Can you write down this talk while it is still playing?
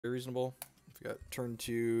very reasonable. We've got turn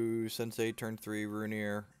 2 Sensei, turn 3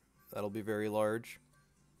 Rune. That'll be very large.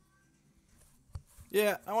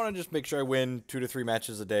 Yeah, I want to just make sure I win 2 to 3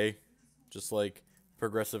 matches a day. Just like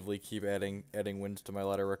progressively keep adding wins to my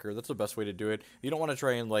ladder record. That's the best way to do it. You don't want to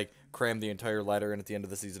try and like cram the entire ladder in at the end of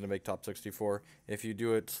the season to make top 64. If you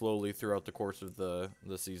do it slowly throughout the course of the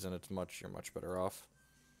season, you're much better off.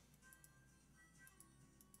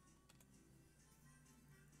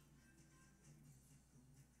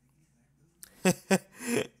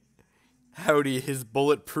 Howdy, his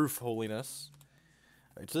bulletproof holiness.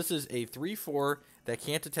 Alright, so this is a 3/4 that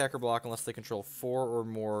can't attack or block unless they control 4 or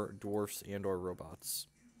more dwarfs and or robots.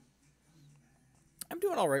 I'm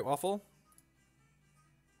doing alright, Waffle.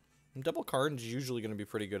 Double Karn's usually going to be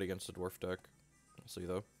pretty good against the dwarf deck. We'll see,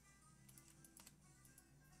 though.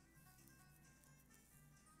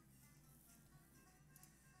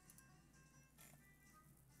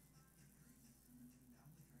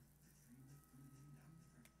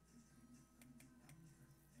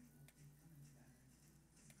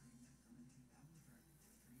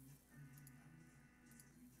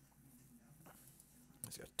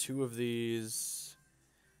 He's got 2 of these.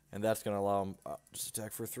 And that's going to allow him just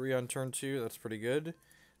attack for 3 on turn 2. That's pretty good.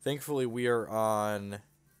 Thankfully, we are on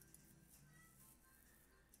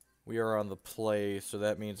the play, so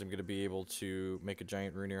that means I'm going to be able to make a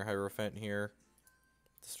giant Rune or Hierophant here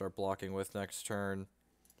to start blocking with next turn.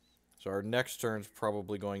 So our next turn's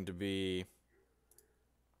probably going to be...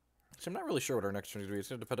 So I'm not really sure what our next turn is going to be. It's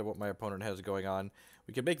going to depend on what my opponent has going on.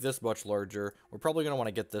 We can make this much larger. We're probably going to want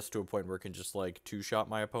to get this to a point where it can just, like, two-shot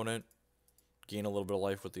my opponent. Gain a little bit of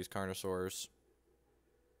life with these Carnosaurs.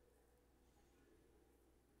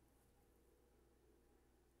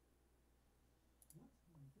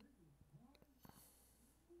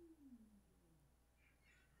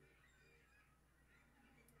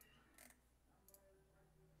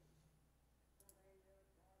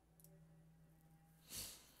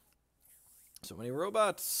 So many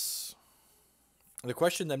robots. The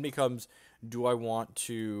question then becomes, do I want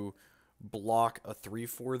to block a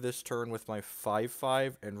 3/4 this turn with my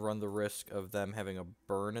 5/5 and run the risk of them having a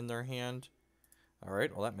burn in their hand?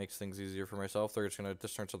 Alright, well that makes things easier for myself. They're just going to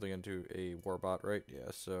just turn something into a warbot, right?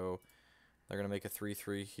 Yeah, so they're going to make a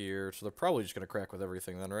 3/3 here. So they're probably just going to crack with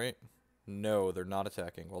everything then, right? No, they're not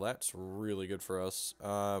attacking. Well, that's really good for us.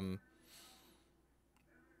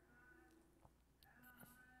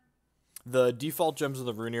 The default gems of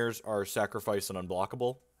the Runeers are Sacrifice and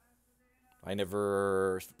Unblockable. I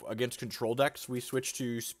never... Against control decks, we switch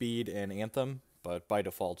to Speed and Anthem, but by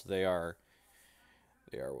default, they are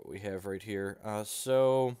what we have right here.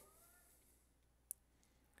 So...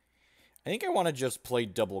 I think I want to just play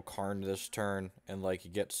double Karn this turn and,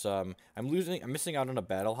 like, get some... I'm missing out on a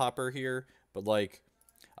Battle Hopper here, but, like,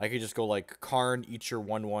 I could just go, like, Karn, eat your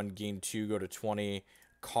 1/1, gain 2, go to 20.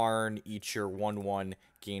 Karn, eat your 1/1,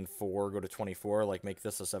 gain 4, go to 24. Like, make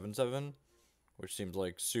this a 7/7, which seems,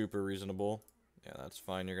 like, super reasonable. Yeah, that's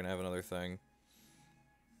fine. You're going to have another thing.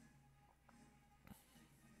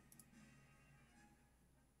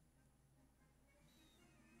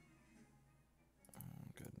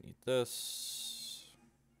 Go ahead and eat this.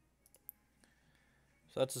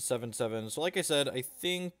 So that's a 7/7. So like I said, I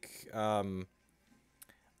think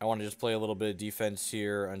I want to just play a little bit of defense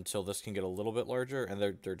here until this can get a little bit larger, and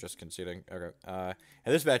they're just conceding. Okay. And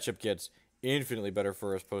this matchup gets infinitely better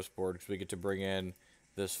for us post-board because we get to bring in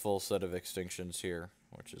this full set of extinctions here,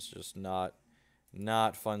 which is just not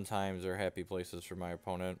fun times or happy places for my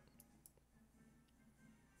opponent.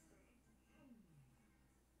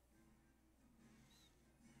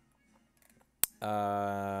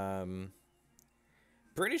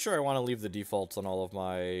 Pretty sure I want to leave the defaults on all of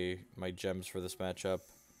my gems for this matchup.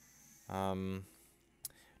 Do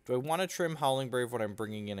I want to trim Howling Brave when I'm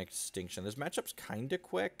bringing in Extinction? This matchup's kind of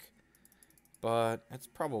quick, but it's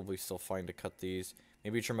probably still fine to cut these.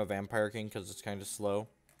 Maybe trim a Vampire King because it's kind of slow.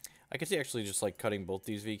 I could see actually just, like, cutting both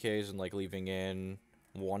these VKs and, like, leaving in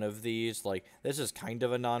one of these. Like, this is kind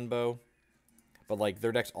of a non-bow, but, like,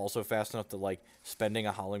 their deck's also fast enough that, like, spending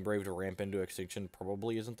a Howling Brave to ramp into Extinction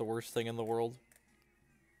probably isn't the worst thing in the world.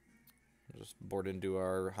 Just board into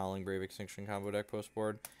our Howling Brave Extinction combo deck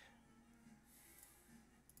post-board.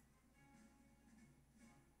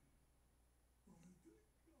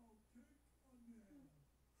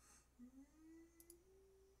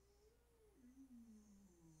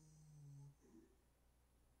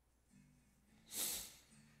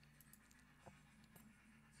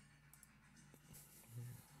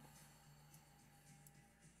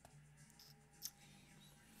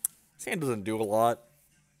 This hand doesn't do a lot.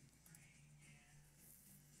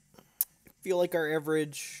 I feel like our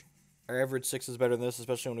average Our average 6 is better than this,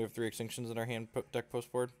 especially when we have 3 Extinctions in our hand deck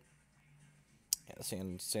postboard. Yeah,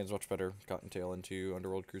 Sand's much better. Cottontail into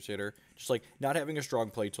Underworld Crusader. Just like not having a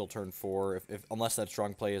strong play till turn 4, unless that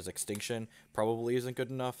strong play is Extinction, probably isn't good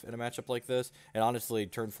enough in a matchup like this. And honestly,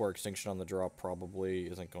 turn 4 Extinction on the draw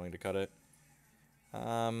probably isn't going to cut it.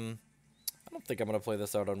 I don't think I'm going to play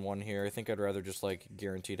this out on 1 here. I think I'd rather just like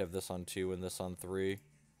guaranteed have this on 2 and this on 3.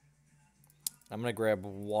 I'm going to grab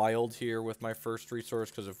Wild here with my first resource,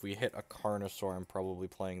 because if we hit a Carnosaur, I'm probably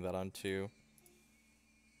playing that on 2.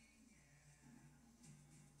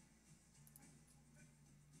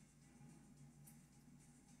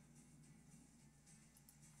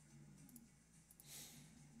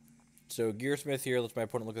 So Gearsmith here lets my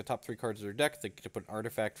opponent look at the top 3 cards of their deck. They get to put an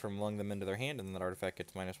artifact from among them into their hand, and then that artifact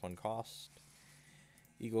gets -1 cost.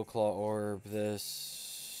 Eagle Claw Orb, this.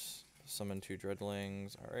 Summon 2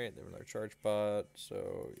 Dreadlings. Alright, they were their charge bot,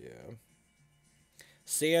 so yeah.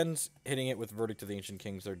 Sands hitting it with Verdict of the Ancient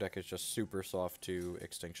Kings, their deck is just super soft to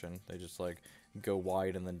Extinction. They just like go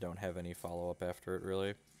wide and then don't have any follow-up after it,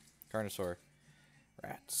 really. Carnosaur.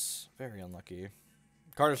 Rats. Very unlucky.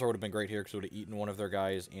 Carnosaur would have been great here because it would have eaten one of their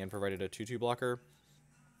guys and provided a 2/2 blocker.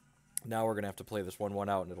 Now we're going to have to play this 1/1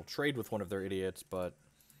 out, and it'll trade with one of their idiots, but...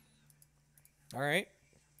 Alright.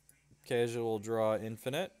 Casual draw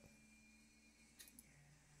infinite.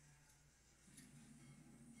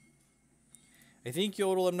 I think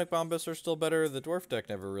Yodel and McBombus are still better. The Dwarf deck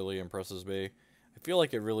never really impresses me. I feel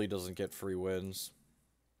like it really doesn't get free wins.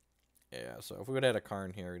 Yeah, so if we would have had a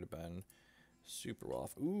Karn here, it would have been super well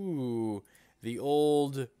off. Ooh... The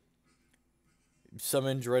old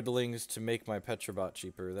summon Dreadlings to make my Petrobot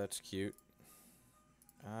cheaper. That's cute.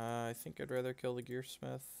 I think I'd rather kill the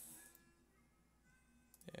Gearsmith.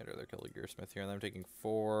 Yeah, I'd rather kill the Gearsmith here. And then I'm taking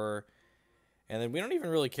 4. And then we don't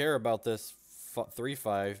even really care about this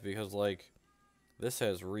 3/5 because, like, this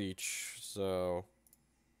has reach. So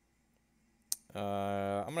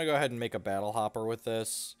I'm going to go ahead and make a Battle Hopper with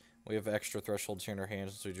this. We have extra thresholds here in our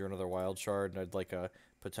hands since we drew another Wild Shard. And I'd like a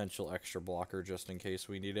potential extra blocker just in case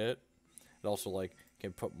we need it. It also like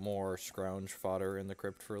can put more scrounge fodder in the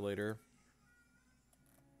crypt for later.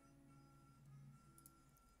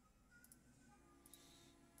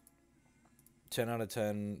 $10 out of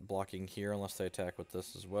 10 blocking here unless they attack with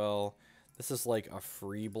this as well. This is like a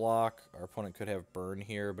free block. Our opponent could have burn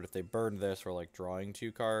here, but if they burn this, we're like drawing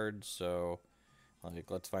 2 cards. So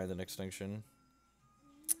like let's find an Extinction.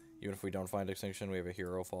 Even if we don't find Extinction, we have a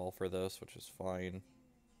Herofall for this, which is fine.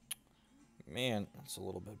 Man, that's a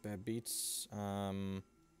little bit bad beats.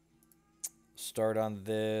 Start on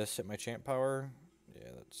this, hit my champ power.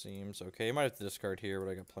 Yeah, that seems okay. I might have to discard here,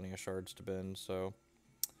 but I got plenty of shards to bend, so.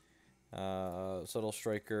 Subtle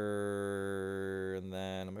Striker, and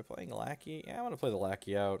then am I playing Lackey? Yeah, I want to play the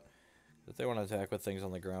Lackey out. If they want to attack with things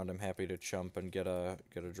on the ground, I'm happy to chump and get a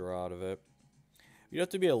draw out of it. You have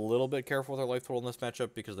to be a little bit careful with our life total in this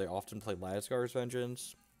matchup because they often play Lasgar's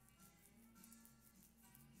Vengeance.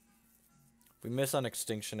 If we miss on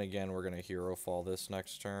Extinction again, we're going to Hero Fall this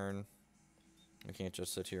next turn. We can't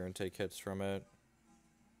just sit here and take hits from it.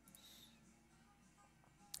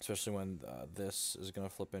 Especially when this is going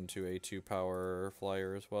to flip into a 2-power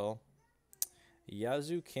flyer as well.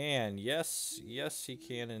 Yazukan. Yes, yes, he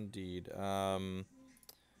can indeed. On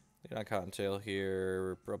Cottontail here.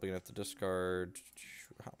 We're probably going to have to discard.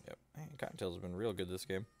 Oh, yep. Cottontail's been real good this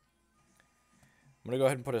game. I'm going to go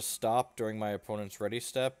ahead and put a stop during my opponent's ready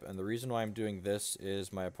step. And the reason why I'm doing this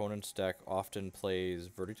is my opponent's deck often plays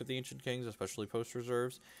Verdict of the Ancient Kings, especially post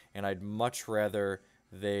reserves. And I'd much rather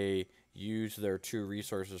they use their 2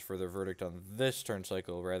 resources for their Verdict on this turn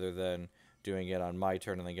cycle rather than doing it on my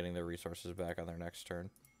turn and then getting their resources back on their next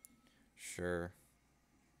turn. Sure.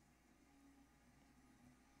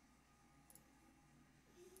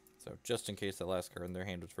 So just in case that last card in their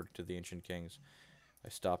hand was Verdict of the Ancient Kings, I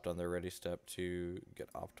stopped on their ready step to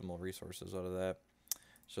get optimal resources out of that.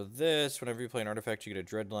 So this, whenever you play an artifact, you get a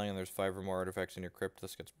Dreadling, and there's 5 or more artifacts in your crypt.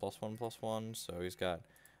 This gets +1/+1, so he's got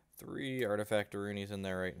 3 artifact Runes in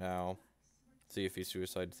there right now. See if he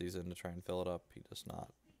suicides these in to try and fill it up. He does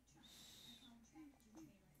not.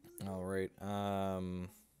 Alright,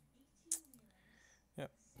 yep,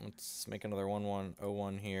 let's make another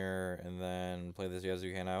 1/1/01 here, and then play this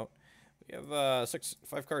Yazukan out. We have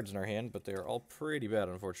 5 cards in our hand, but they're all pretty bad,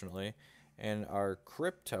 unfortunately. And our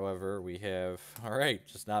crypt, however, we have... Alright,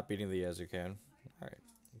 just not beating the Yazukan. Alright,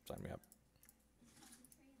 sign me up.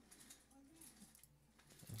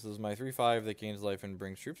 This is my 3/5 that gains life and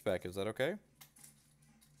brings troops back. Is that okay?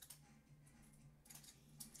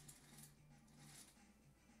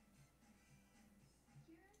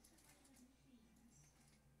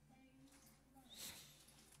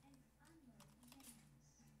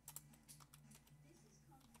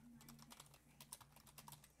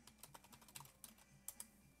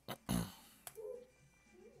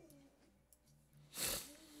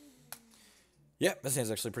 Yeah, this hand's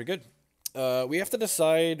actually pretty good. We have to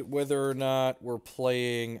decide whether or not we're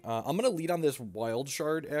playing... I'm going to lead on this Wild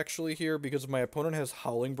Shard, actually, here, because if my opponent has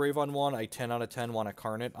Howling Brave on one, I 10 out of 10 want to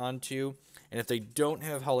Carnate on two. And if they don't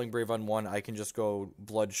have Howling Brave on one, I can just go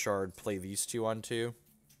Blood Shard, play these two on two.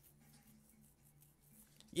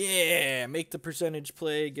 Yeah! Make the percentage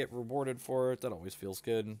play, get rewarded for it. That always feels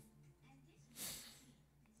good.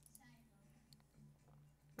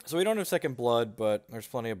 So we don't have second blood, but there's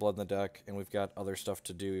plenty of blood in the deck, and we've got other stuff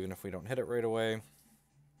to do even if we don't hit it right away.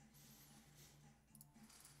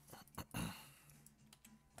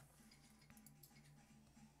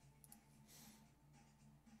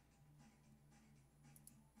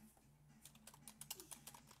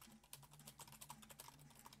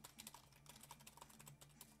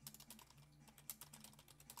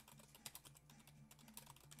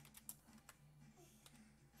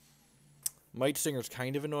 Might Singer's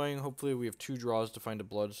kind of annoying. Hopefully we have 2 draws to find a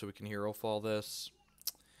blood so we can Herofall this.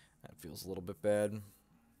 That feels a little bit bad.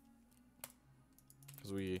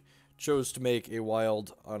 Because we chose to make a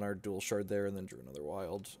wild on our dual shard there and then drew another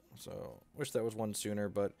wild. So, wish that was one sooner,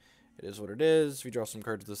 but it is what it is. If you draw some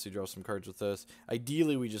cards with this, you draw some cards with this.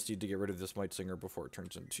 Ideally, we just need to get rid of this Might Singer before it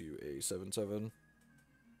turns into a 7/7.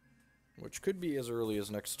 Which could be as early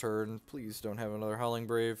as next turn. Please don't have another Howling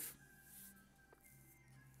Brave.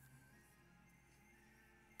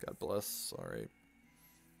 God bless. Alright.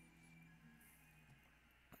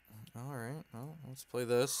 Alright, well, let's play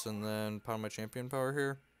this and then pound my champion power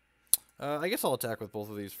here. I guess I'll attack with both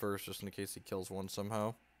of these first, just in case he kills one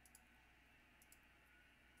somehow.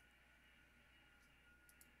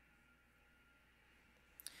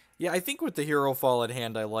 Yeah, I think with the Herofall at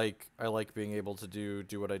hand, I like being able to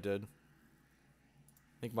do what I did. I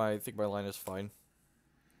think my line is fine.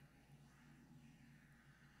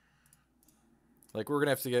 Like, we're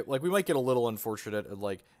gonna have to get, like, we might get a little unfortunate and,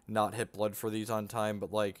 like, not hit blood for these on time,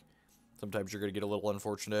 but, like, sometimes you're gonna get a little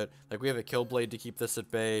unfortunate. Like, we have a Killblade to keep this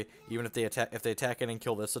at bay. Even if they attack in and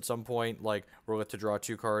kill this at some point, like, we'll get to draw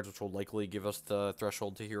 2 cards, which will likely give us the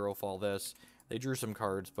threshold to Herofall this. They drew some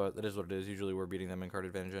cards, but that is what it is. Usually we're beating them in card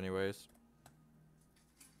advantage anyways.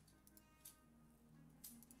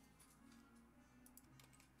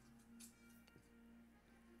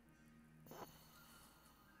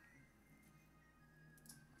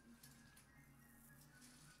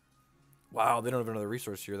 Wow, they don't have another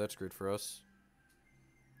resource here. That's great for us.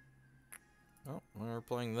 Oh, we're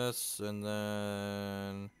playing this, and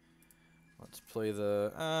then let's play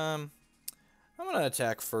the... I'm going to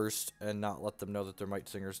attack first and not let them know that their Might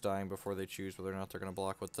Singer's dying before they choose whether or not they're going to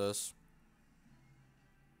block with this.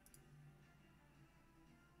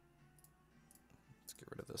 Let's get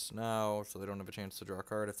rid of this now so they don't have a chance to draw a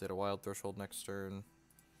card if they had a wild threshold next turn.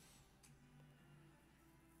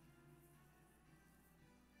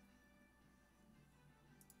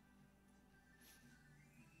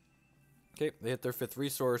 Okay, they hit their 5th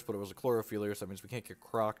resource, but it was a Chlorophyller, so that means we can't get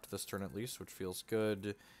crocked this turn at least, which feels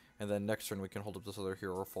good. And then next turn we can hold up this other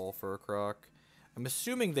Herofall for a croc. I'm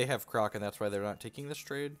assuming they have croc, and that's why they're not taking this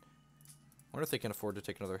trade. I wonder if they can afford to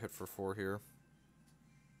take another hit for 4 here.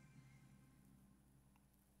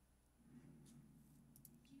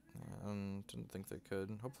 Didn't think they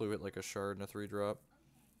could. Hopefully we hit like a Shard and a 3-drop.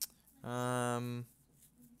 I'm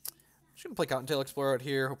just going to play Cottontail Explorer out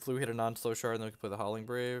here. Hopefully we hit a non-slow Shard, and then we can play the Howling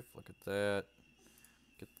Brave. Look at that.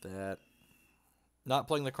 Get that. Not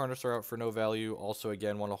playing the Carnosaur out for no value. Also,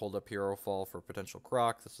 again, want to hold up Herofall for potential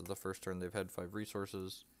croc. This is the first turn they've had 5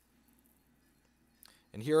 resources.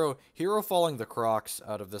 And Herofalling the crocs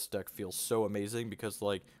out of this deck feels so amazing because,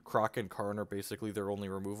 like, croc and Karn are basically their only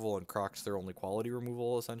removal, and croc's their only quality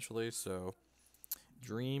removal, essentially. So,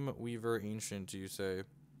 Dreamweaver Ancient, you say?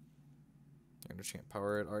 I just can't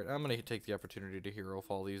power it. Alright, I'm going to take the opportunity to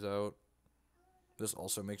Herofall these out. This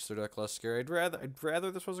also makes their deck less scary. I'd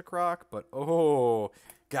rather this was a croc, but oh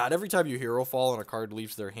god, every time you Herofall and a card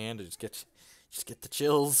leaves their hand, it just get the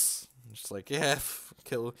chills. Just like, yeah,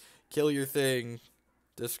 kill your thing.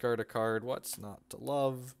 Discard a card. What's not to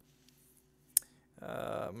love?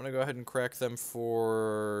 I'm gonna go ahead and crack them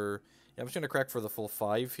for... Yeah, I'm just gonna crack for the full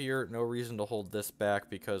 5 here. No reason to hold this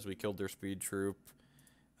back because we killed their speed troop.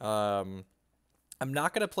 I'm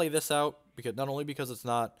not gonna play this out because not only because it's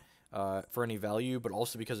not for any value, but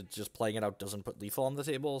also because it's just playing it out doesn't put lethal on the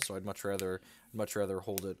table. So I'd much rather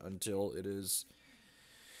hold it until it is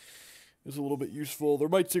a little bit useful. Their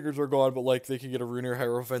Might Singers are gone, but like they could get a Rune or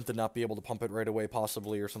Hierophant and not be able to pump it right away,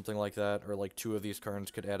 possibly, or something like that. Or like 2 of these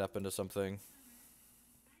cards could add up into something.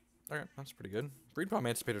 Alright, that's pretty good. Greenpaw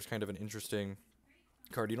Emancipator is kind of an interesting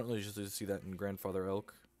card. You don't really usually see that in Grandfather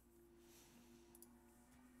Elk.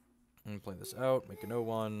 I'm gonna play this out, make a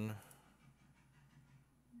 0-1.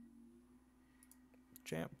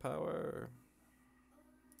 Champ power.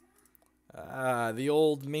 The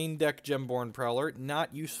old main deck Gemborn Prowler.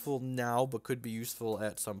 Not useful now, but could be useful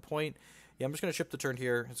at some point. Yeah, I'm just going to ship the turn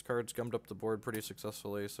here. His card's gummed up the board pretty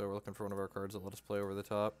successfully, so we're looking for one of our cards that let us play over the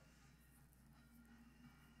top.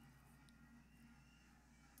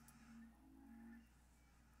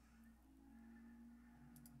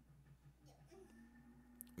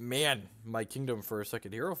 Man, my kingdom for a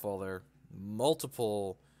second Herofall there.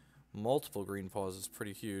 Multiple Greenpaws is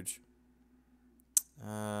pretty huge.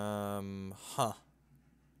 I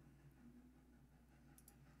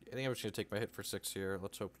think I'm just gonna take my hit for 6 here.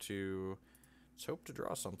 Let's hope to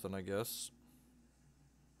draw something, I guess.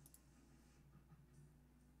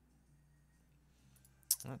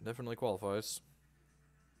 That definitely qualifies.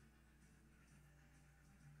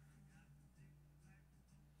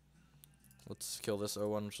 Let's kill this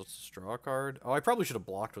 0-1, which lets us draw a card. Oh, I probably should have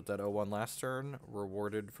blocked with that 0-1 last turn.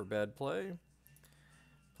 Rewarded for bad play.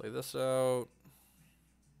 Play this out.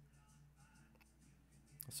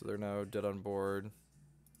 So they're now dead on board.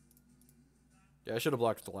 Yeah, I should have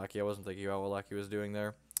blocked with the Lackey. I wasn't thinking about what Lackey was doing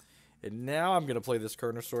there. And now I'm going to play this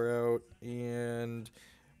Carnosaur out, and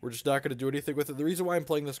we're just not going to do anything with it. The reason why I'm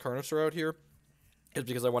playing this Carnosaur out here is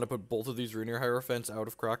because I want to put both of these Rune Hierophants out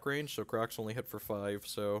of Croc range, so Croc's only hit for 5,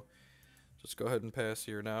 so just go ahead and pass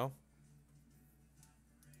here now.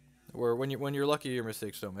 Where when you're lucky, your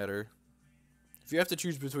mistakes don't matter. If you have to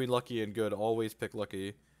choose between lucky and good, always pick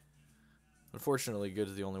lucky. Unfortunately, good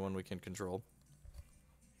is the only one we can control.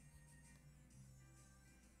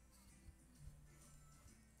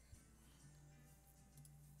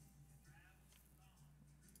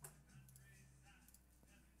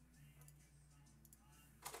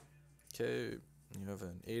 Okay, you have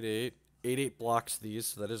an 8-8. 8-8 blocks these,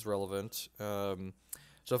 so that is relevant. So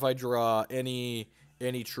if I draw any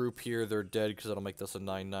troop here, they're dead because that'll make this a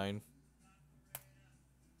 9-9.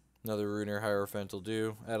 Another Rune Hierophant will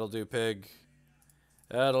do. That'll do, pig.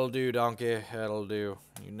 That'll do, donkey. That'll do.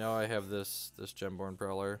 You know I have this Gemborn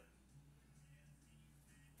Prowler.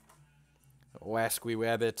 Wasquee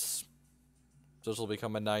Wabbits. This will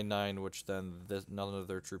become a 9-9, which then none of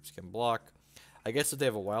their troops can block. I guess if they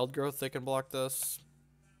have a Wild Growth, they can block this.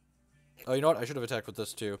 Oh, you know what? I should have attacked with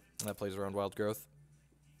this too. That plays around Wild Growth.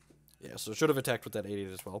 Yeah, so should have attacked with that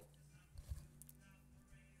 8-8 as well.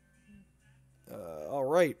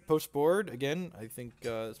 Alright, post board. Again, I think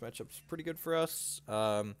this matchup's pretty good for us.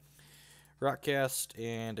 Rockcast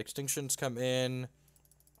and Extinctions come in.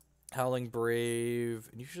 Howling Brave.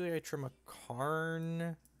 And usually I trim a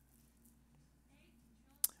Karn.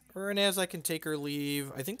 Or an As I can take or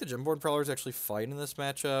leave. I think the Gemborn Prowler is actually fine in this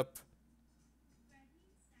matchup.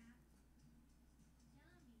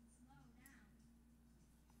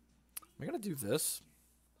 Am I going to do this?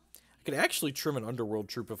 I could actually trim an Underworld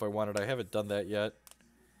troop if I wanted. I haven't done that yet.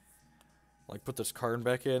 Like, put this Karn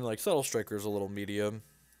back in. Like, Subtle Striker's a little medium.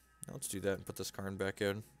 Let's do that and put this Karn back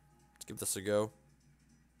in. Let's give this a go.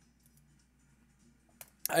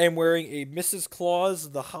 I am wearing a Mrs.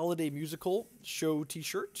 Claus The Holiday Musical show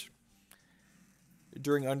t-shirt.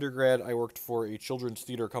 During undergrad, I worked for a children's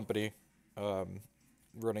theater company,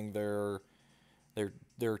 running their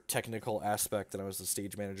technical aspect, and I was the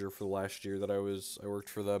stage manager for the last year that I worked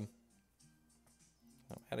for them.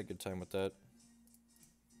 I had a good time with that.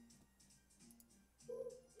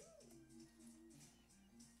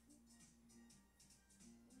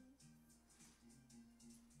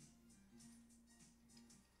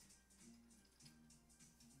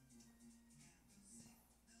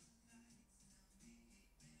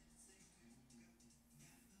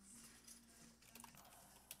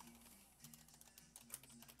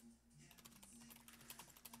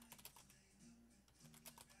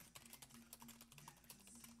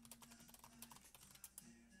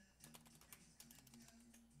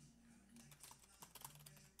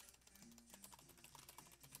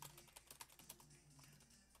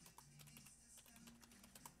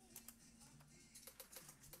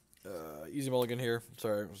 Easy mulligan here.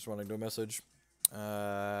 Sorry, I was just wanting to do a message.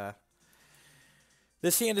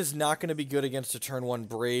 This hand is not going to be good against a turn 1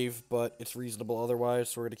 Brave, but it's reasonable otherwise,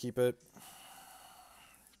 so we're going to keep it.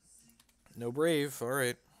 No Brave,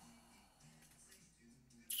 alright.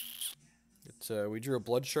 We drew a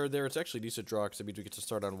Blood Shard there. It's actually a decent draw, because it means we get to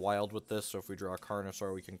start on Wild with this, so if we draw a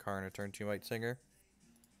Carnosaur, we can Karn a turn 2 Might Singer.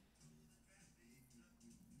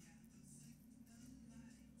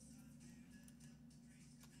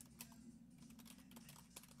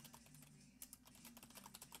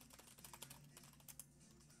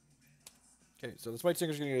 Okay, so this Might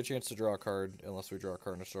Singer's going to get a chance to draw a card, unless we draw a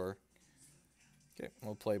Carnosaur. Okay,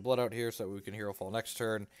 we'll play Blood out here so that we can Herofall next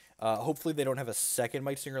turn. Hopefully they don't have a second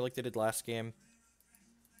Might Singer like they did last game.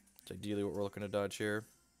 It's ideally what we're looking to dodge here.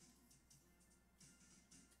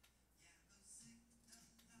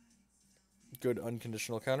 Good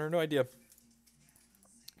unconditional counter. No idea.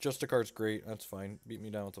 Just a card's great. That's fine. Beat me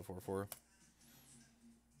down with a 4/4.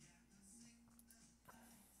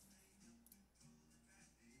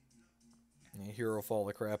 Herofall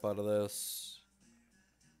the crap out of this.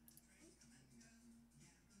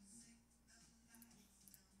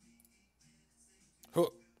 Huh.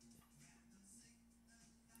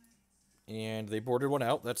 And they boarded one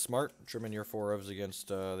out. That's smart. Trimming your 4-ofs against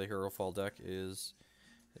the Herofall deck is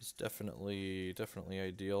definitely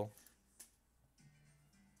ideal.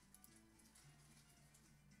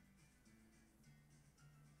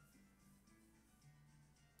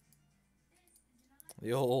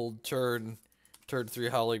 The old turn 3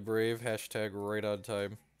 Howling Brave, hashtag right on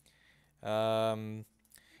time.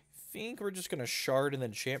 Think we're just gonna shard and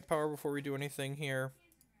then champ power before we do anything here.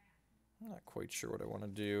 I'm not quite sure what I want to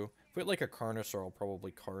do. If we had like a Carnosaur, I'll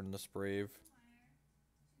probably Karn this Brave.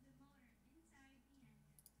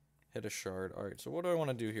 Hit a shard. Alright, so what do I want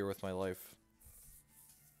to do here with my life?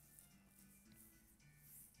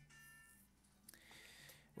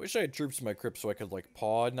 Wish I had troops in my crypt so I could like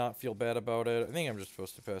paw and not feel bad about it. I think I'm just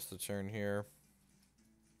supposed to pass the turn here.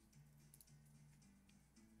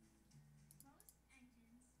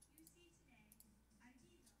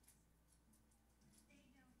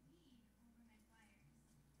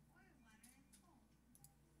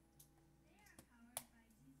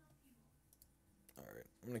 Alright,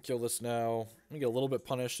 I'm gonna kill this now. I'm gonna get a little bit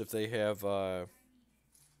punished if they have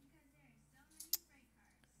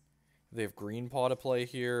Greenpaw to play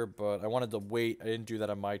here, but I wanted to wait. I didn't do that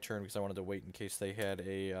on my turn because I wanted to wait in case they had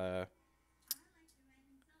a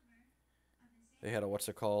what's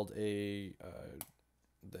it called? The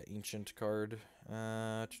ancient card.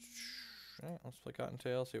 Let's play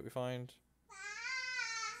Cottontail, see what we find.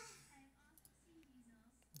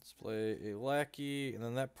 Let's play a Lackey, and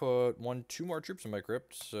then that put 2 more troops in my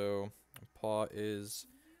crypt, so Paw is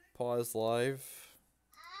live.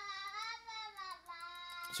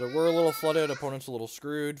 So we're a little flooded, opponent's a little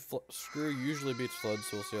screwed. Screw usually beats flood,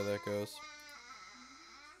 so we'll see how that goes.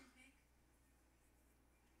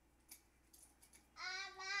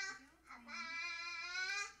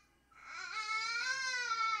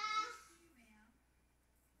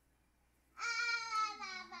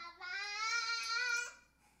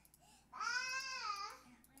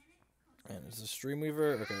 And is this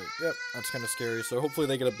Dreamweaver? Okay, yep, that's kind of scary. So hopefully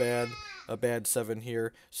they get a bad 7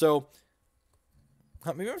 here. So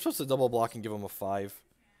maybe I'm supposed to double block and give them a 5.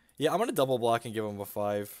 Yeah, I'm gonna double block and give them a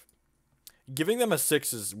 5. Giving them a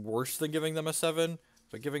 6 is worse than giving them a 7,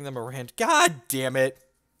 but giving them a rand. God damn it!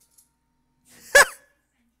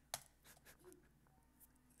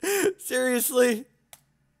 Seriously?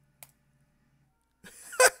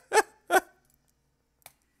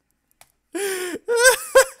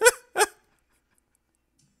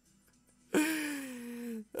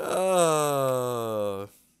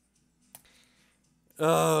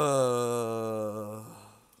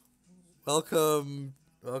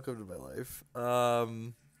 Welcome to my life.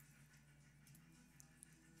 I'm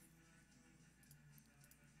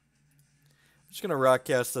just gonna rock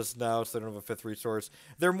cast this now so they don't have a 5th resource.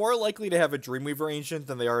 They're more likely to have a Dreamweaver Ancient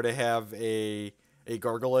than they are to have a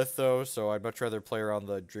Gargolith, though, so I'd much rather play around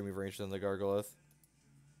the Dreamweaver Ancient than the Gargolith.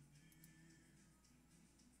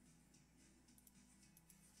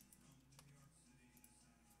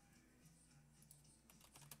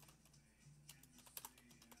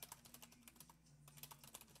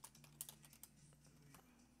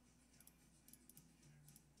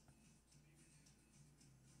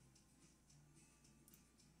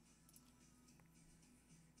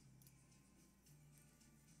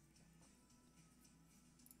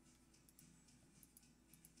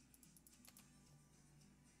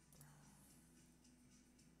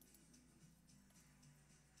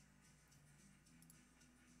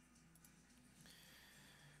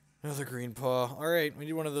 Another Greenpaw. Alright, we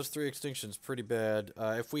need one of those 3 extinctions. Pretty bad.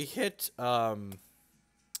 If we hit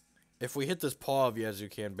this Paw of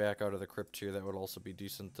Yazukan back out of the crypt here, that would also be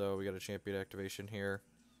decent, though. We got a champion activation here.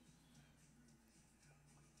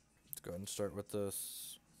 Let's go ahead and start with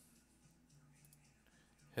this.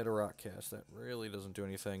 Hit a rock cast. That really doesn't do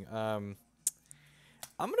anything. I'm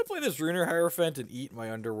going to play this Rune Hierophant and eat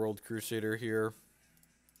my Underworld Crusader here.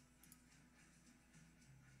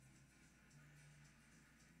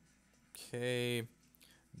 Okay.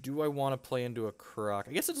 Do I want to play into a Croc?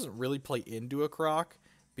 I guess it doesn't really play into a Croc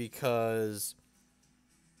because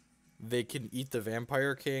they can eat the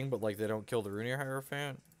Vampire King, but like they don't kill the Rune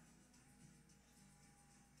Hierophant.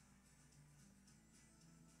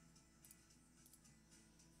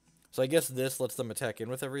 So I guess this lets them attack in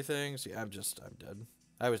with everything. So yeah, I'm dead.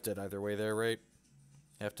 I was dead either way there, right?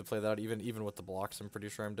 I have to play that out. Even with the blocks, I'm pretty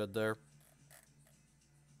sure I'm dead there.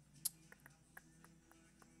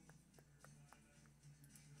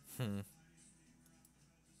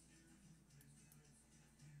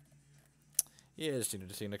 Yeah, I just needed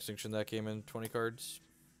to see an Extinction that came in 20 cards.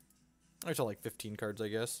 I saw like 15 cards, I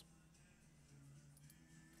guess.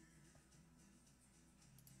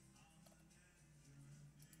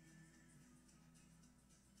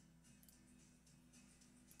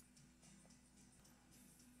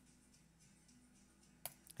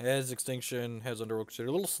 Has Extinction, has Underworld Crusader.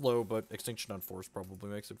 A little slow, but Extinction on Force probably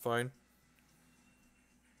makes it fine.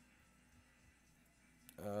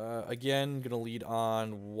 Again, gonna lead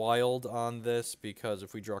on Wild on this, because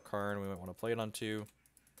if we draw Karn, we might want to play it on 2.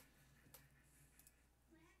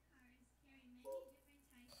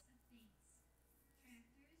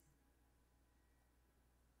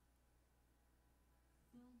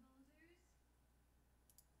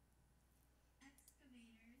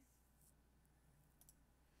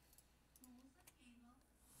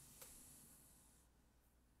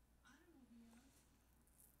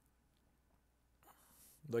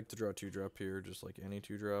 I'd like to draw 2-drop here, just like any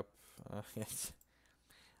 2-drop. Yes.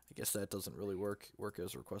 I guess that doesn't really work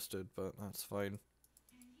as requested, but that's fine.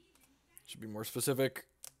 Should be more specific.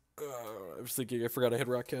 I was thinking I forgot I had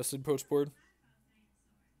rock casted post board.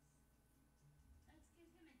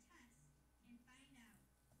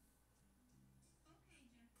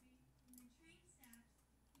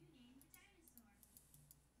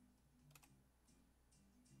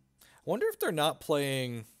 I wonder if they're not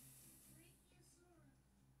playing.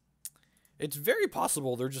 It's very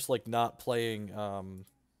possible they're just like not playing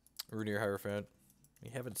Rune or Hierophant. We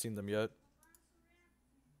haven't seen them yet.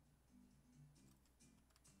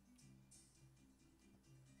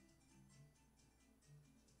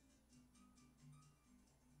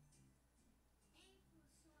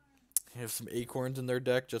 They have some acorns in their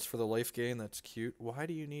deck just for the life gain. That's cute. Why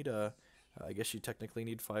do you need a... I guess you technically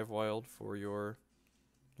need 5 wild for your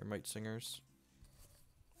Might Singers.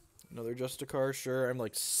 Another Justicar, sure. I'm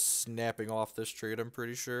like snapping off this trade, I'm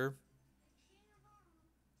pretty sure.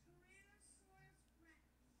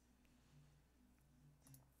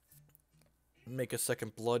 Make a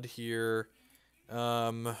second blood here. Yeah,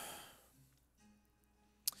 I'm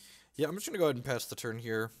just gonna go ahead and pass the turn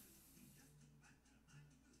here.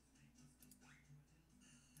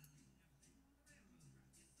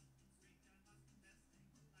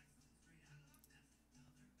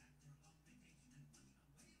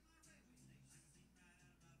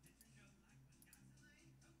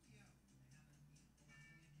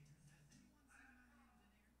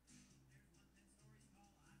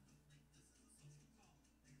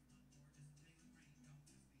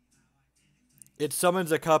 It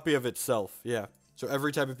summons a copy of itself, yeah. So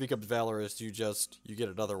every time it becomes Valorous, you get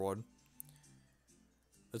another one.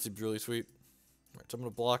 That seems really sweet. Alright, so I'm gonna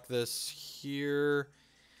block this here.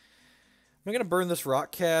 Am I gonna burn this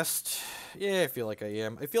rock cast? Yeah, I feel like I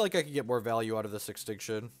am. I feel like I could get more value out of this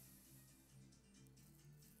Extinction.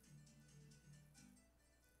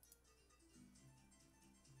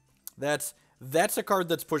 That's a card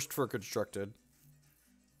that's pushed for Constructed.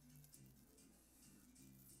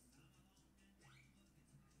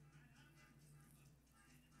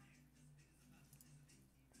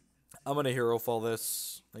 I'm gonna Herofall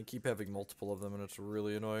this. I keep having multiple of them, and it's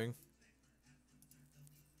really annoying.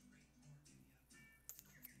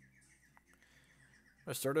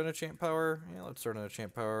 I start on a Champ Power? Yeah, let's start on a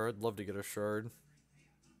Champ Power. I'd love to get a Shard.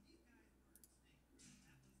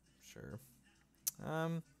 Sure.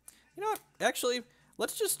 You know what? Actually,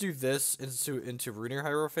 let's just do this into Rune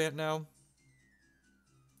Hierophant now.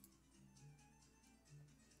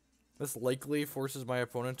 This likely forces my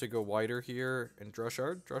opponent to go wider here and draw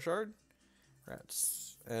Shard. Draw Shard.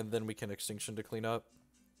 Rats. And then we can Extinction to clean up.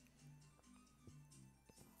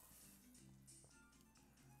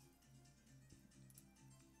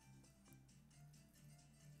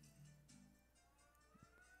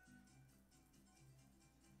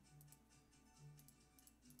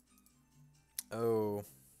 Oh.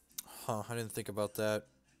 Huh, I didn't think about that.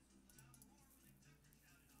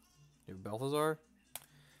 You have Balthazar?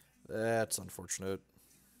 That's unfortunate.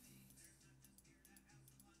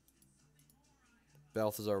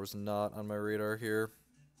 Balthazar was not on my radar here.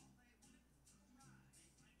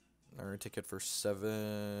 I'm gonna take it for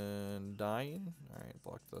 7 dying. Alright,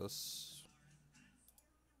 block this.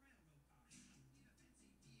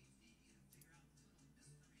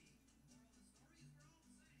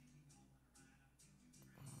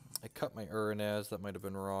 I cut my Uranaz, that might have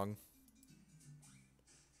been wrong.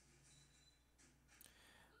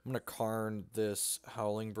 I'm I'm going to Karn this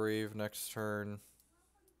Howling Brave next turn.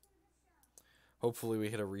 Hopefully we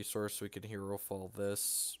hit a resource so we can Herofall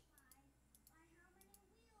this.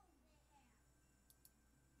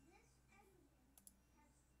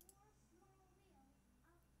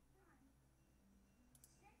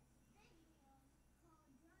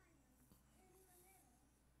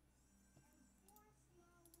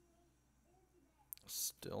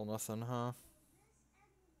 Still nothing, huh?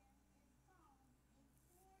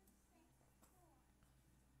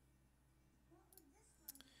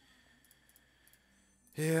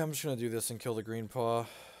 Yeah, I'm just gonna do this and kill the Greenpaw.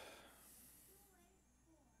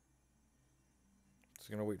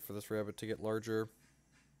 Just gonna wait for this rabbit to get larger.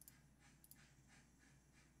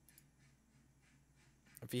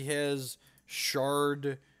 If he has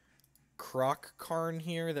Shard Karn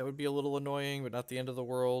here, that would be a little annoying, but not the end of the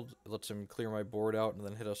world. It lets him clear my board out and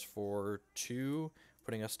then hit us for 2,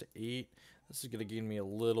 putting us to 8. This is going to gain me a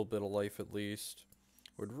little bit of life at least.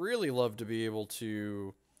 Would really love to be able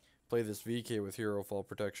to play this VK with Herofall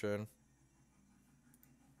protection.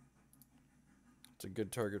 It's a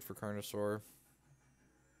good target for Carnosaur.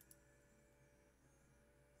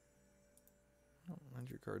 Oh, and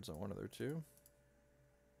your card's on one of their 2.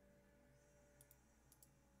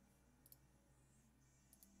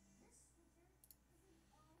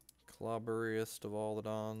 Clobberiest of all the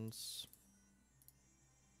Dons.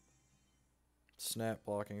 Snap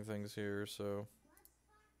blocking things here, so.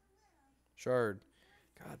 Shard.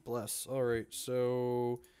 God bless. Alright,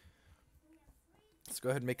 so. Let's go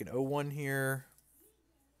ahead and make an 0-1 here.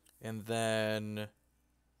 And then.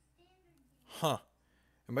 Huh.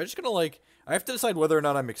 Am I just gonna, like. I have to decide whether or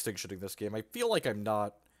not I'm extinctioning this game. I feel like I'm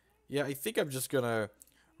not. Yeah, I think I'm just gonna.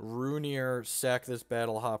 Rune, sack this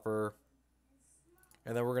Battle Hopper.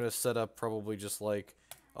 And then we're going to set up probably just like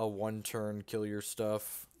a 1-turn kill your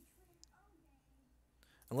stuff.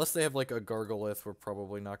 Unless they have like a Gargolith, we're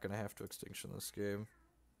probably not going to have to extinction this game.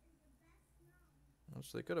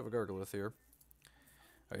 So they could have a Gargolith here.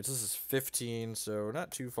 Alright, so this is 15, so not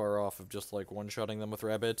too far off of just like one-shotting them with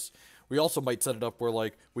rabbits. We also might set it up where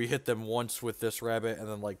like we hit them once with this rabbit and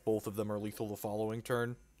then like both of them are lethal the following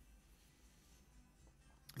turn.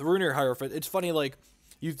 The Rune Hierophant, it's funny, like,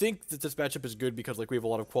 you think that this matchup is good because, like, we have a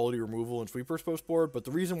lot of quality removal and sweepers post board, but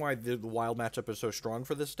the reason why the wild matchup is so strong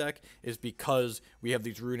for this deck is because we have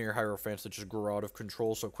these Rune Hierophants that just grow out of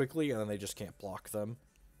control so quickly, and then they just can't block them.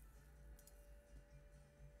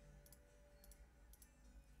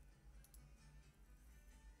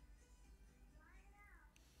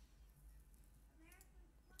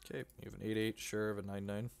 Okay, you have an 8-8, sure, of a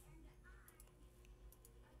 9-9.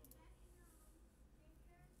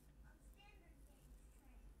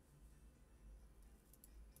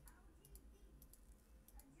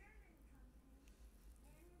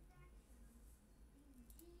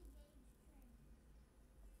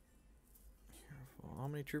 How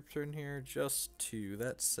many troops are in here? Just 2.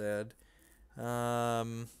 That's sad.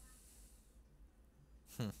 I'm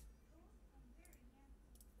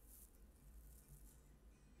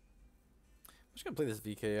just gonna play this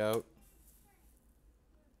VK out.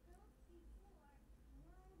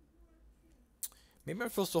 Maybe I'm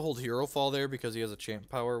supposed to hold Herofall there because he has a champ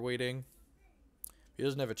power waiting. If he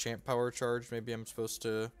doesn't have a champ power charge, maybe I'm supposed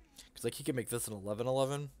to... Because like he can make this an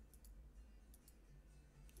 11-11.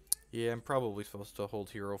 Yeah, I'm probably supposed to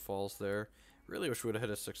hold Herofalls there. Really wish we would have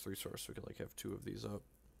hit a 6-3 source so we could like have 2 of these up.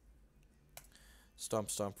 Stomp,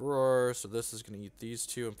 Stomp, Roar. So this is going to eat these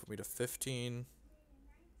 2 and put me to 15.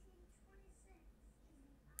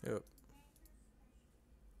 Yep.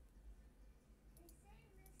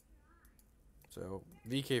 So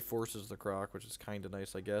VK forces the Croc, which is kind of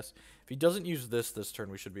nice, I guess. If he doesn't use this turn,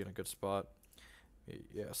 we should be in a good spot.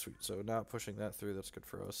 Yeah, sweet. So not pushing that through, that's good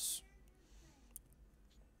for us.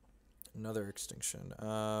 Another extinction.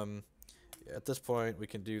 At this point, we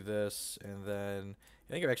can do this, and then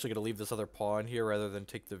I think I'm actually going to leave this other paw in here rather than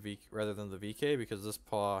take the VK because this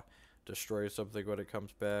paw destroys something when it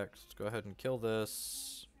comes back. So let's go ahead and kill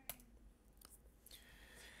this.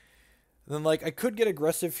 And then, like, I could get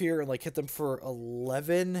aggressive here and, like, hit them for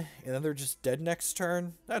 11, and then they're just dead next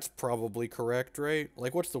turn. That's probably correct, right?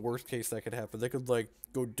 Like, what's the worst case that could happen? They could, like,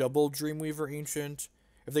 go double Dreamweaver Ancient.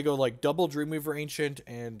 If they go, like, double Dreamweaver Ancient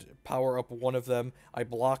and power up one of them, I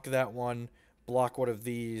block that one, block one of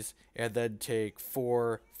these, and then take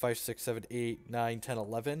 4, 5, 6, 7, 8, 9, 10,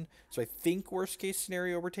 11. So I think worst case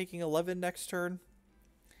scenario, we're taking 11 next turn.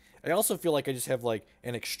 I also feel like I just have, like,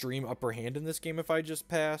 an extreme upper hand in this game if I just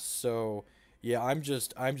pass. So, yeah, I'm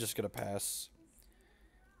just gonna pass.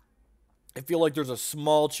 I feel like there's a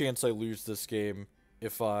small chance I lose this game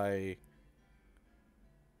if I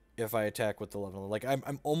if I attack with the 11. Like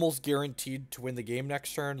I'm almost guaranteed to win the game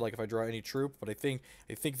next turn. Like if I draw any troop, but I think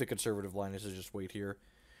the conservative line is to just wait here.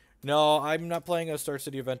 No, I'm not playing a Star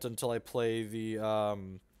City event until I play the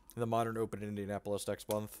Modern Open in Indianapolis next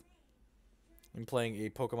month. I'm playing a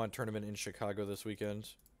Pokemon tournament in Chicago this weekend.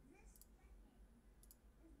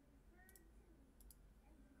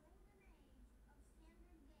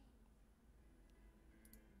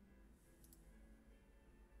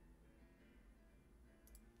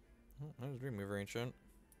 Oh, that was Dreamweaver Ancient.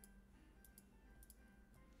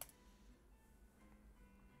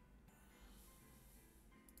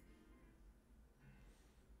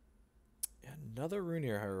 Another Rune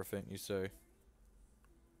Hierophant, you say?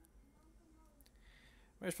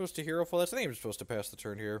 Am I supposed to Herofall? I think I'm supposed to pass the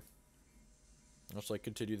turn here. Let's like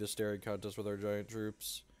continue the staring contest with our giant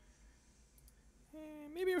troops.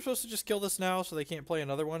 Maybe I'm supposed to just kill this now so they can't play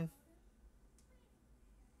another one.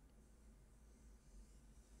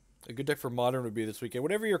 A good deck for Modern would be this weekend.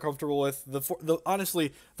 Whatever you're comfortable with.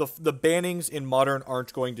 Honestly, the bannings in Modern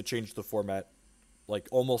aren't going to change the format. Like,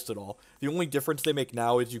 almost at all. The only difference they make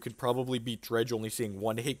now is you could probably beat Dredge only seeing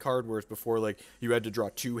one hate card, whereas before, like, you had to draw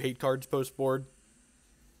 2 hate cards post-board.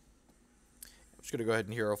 I'm just going to go ahead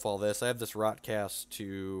and Herofall this. I have this Rotcast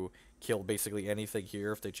to kill basically anything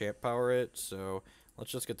here if they champ power it, so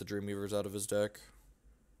let's just get the Dreamweavers out of his deck.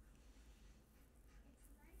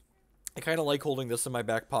 I kind of like holding this in my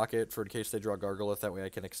back pocket for in case they draw Gargolith, that way I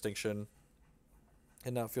can Extinction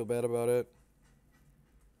and not feel bad about it.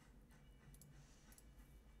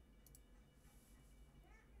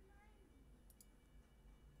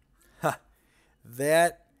 Ha!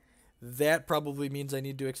 That probably means I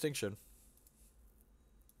need to Extinction.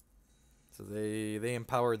 So they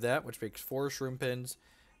empowered that, which makes 4 Shroom Pins,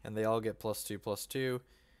 and they all get +2/+2.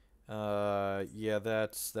 Yeah,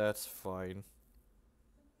 that's fine.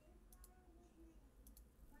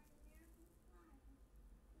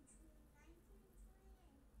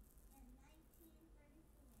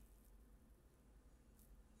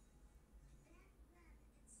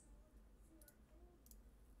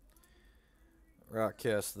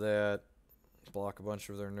 Rockcast that. Block a bunch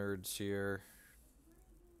of their nerds here.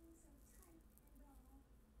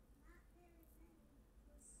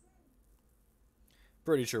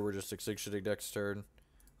 Pretty sure we're just Extinctioning next turn.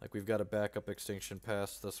 Like, we've got a backup Extinction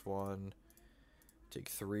past this one. Take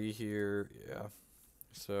 3 here. Yeah.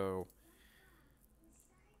 So,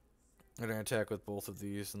 I'm going to attack with both of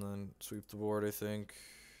these and then sweep the board, I think.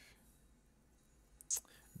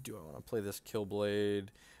 Do I want to play this Killblade?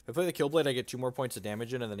 If I play the Killblade, I get 2 more points of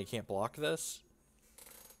damage in, and then he can't block this.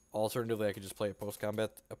 Alternatively, I could just play a post-combat,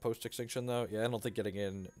 a post-extinction, though. Yeah, I don't think getting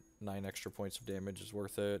in 9 extra points of damage is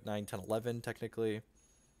worth it. 9, 10, 11, technically.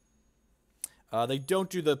 They don't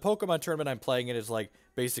do the Pokemon tournament I'm playing in is, like,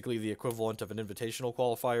 basically the equivalent of an invitational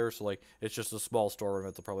qualifier. So, like, it's just a small store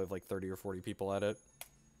event. They'll probably have, like, 30 or 40 people at it.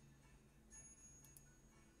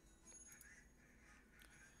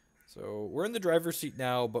 So, we're in the driver's seat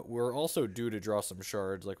now, but we're also due to draw some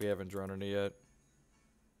shards, like we haven't drawn any yet.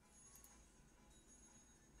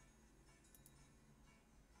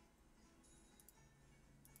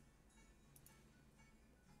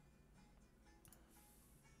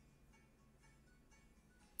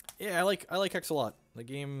 Yeah, I like Hex a lot. The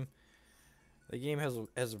game has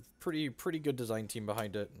a pretty good design team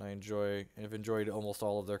behind it, and I've enjoyed almost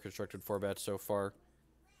all of their constructed formats so far.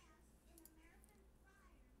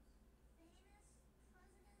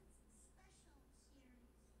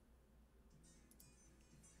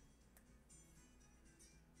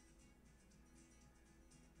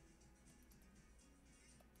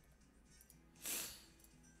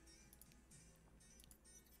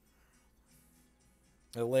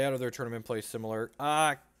 The layout of their tournament play similar.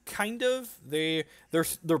 Kind of. Their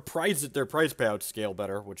prize payouts scale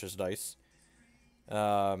better, which is nice.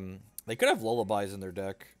 They could have lullabies in their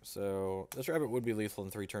deck, so this rabbit would be lethal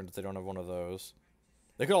in 3 turns if they don't have one of those.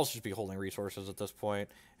 They could also just be holding resources at this point,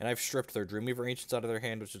 and I've stripped their Dreamweaver Ancients out of their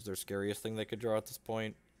hand, which is their scariest thing they could draw at this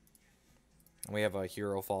point. And we have a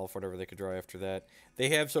Hierophall for whatever they could draw after that. They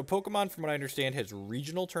have, so Pokemon, from what I understand, has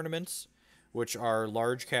regional tournaments, which are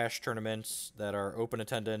large cash tournaments that are open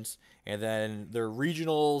attendance, and then their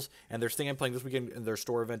regionals, and there's thing I'm playing this weekend in their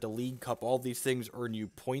store event, a League Cup, all these things earn you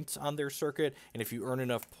points on their circuit, and if you earn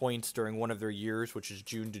enough points during one of their years, which is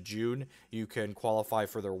June to June, you can qualify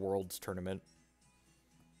for their Worlds tournament,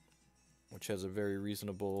 which has a very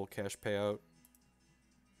reasonable cash payout.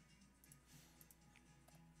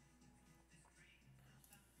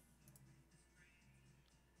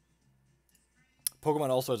 Pokemon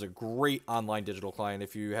also has a great online digital client.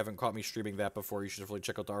 If you haven't caught me streaming that before, you should definitely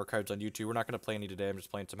check out the archives on YouTube. We're not going to play any today. I'm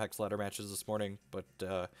just playing some Hex Ladder matches this morning. But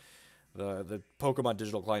the Pokemon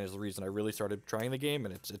digital client is the reason I really started trying the game,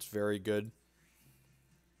 and it's very good.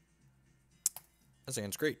 This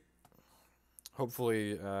hand's great.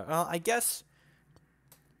 Hopefully, I guess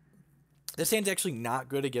this hand's actually not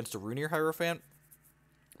good against a Rune Hierophant.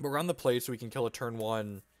 But we're on the play, so we can kill a turn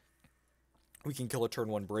 1. We can kill a turn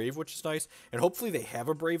 1 Brave, which is nice. And hopefully they have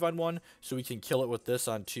a Brave on 1, so we can kill it with this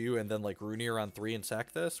on 2, and then, like, Rune on 3 and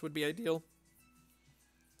sack this would be ideal.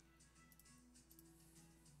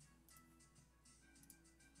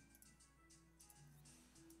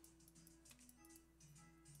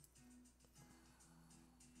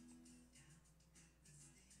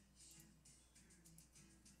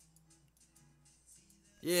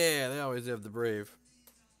 Yeah, they always have the Brave.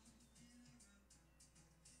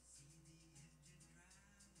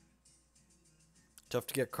 Tough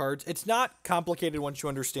to get cards. It's not complicated once you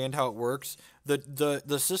understand how it works.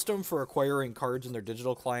 The system for acquiring cards in their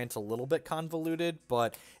digital client's a little bit convoluted,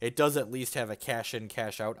 but it does at least have a cash in,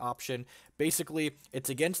 cash out option. Basically, it's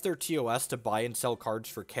against their TOS to buy and sell cards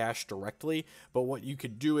for cash directly, but what you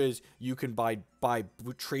could do is you can buy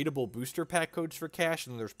tradable booster pack codes for cash,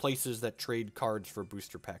 and there's places that trade cards for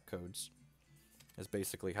booster pack codes. Is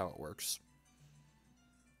basically how it works.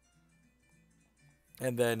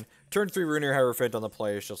 And then turn 3 Rune Hierophant on the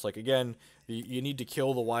play is just like, again, you need to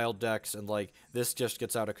kill the wild decks, and like this just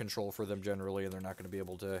gets out of control for them generally, and they're not going to be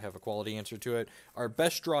able to have a quality answer to it. Our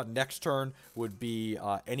best draw next turn would be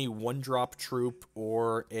any 1-drop troop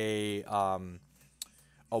or a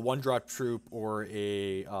 1-drop troop or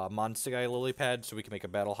a Monsagi Lily Pad, so we can make a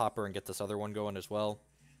Battle Hopper and get this other one going as well.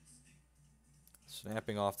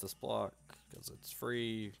 Snapping off this block because it's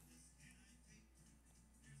free.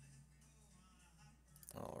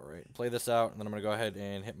 Alright, play this out, and then I'm going to go ahead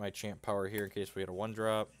and hit my champ power here in case we hit a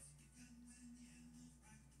 1-drop.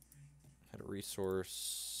 Hit a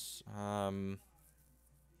resource. Do I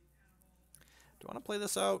want to play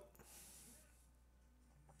this out?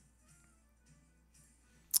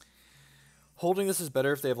 Holding this is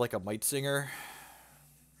better if they have like a Might Singer.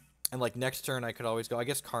 And like next turn I could always go, I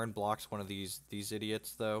guess Karn blocks one of these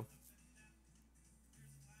idiots though.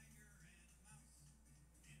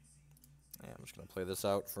 Yeah, I'm just going to play this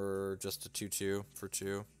out for just a 2-2 for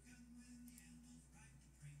 2.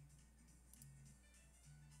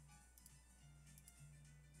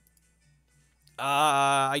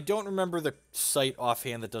 I don't remember the site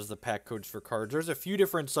offhand that does the pack codes for cards. There's a few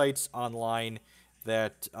different sites online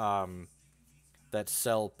that that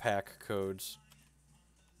sell pack codes.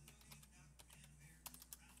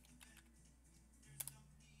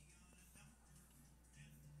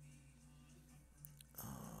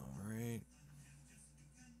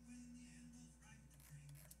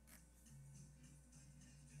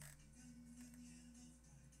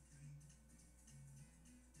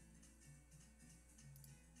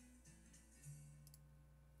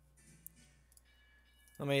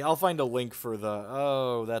 I'll find a link for the...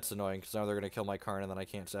 Oh, that's annoying, because now they're going to kill my Karn, and then I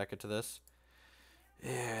can't sack it to this.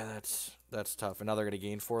 Yeah, that's tough. And now they're going to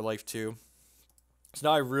gain 4 life, too. So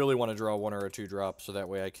now I really want to draw 1 or a 2-drop, so that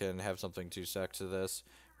way I can have something to sack to this.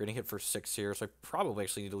 We're going to hit for 6 here, so I probably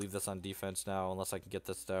actually need to leave this on defense now, unless I can get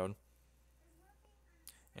this down.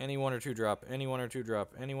 Any 1 or 2-drop, any 1 or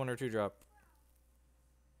 2-drop, any 1 or 2-drop.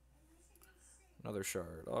 Another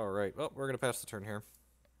shard. Alright, well, we're going to pass the turn here.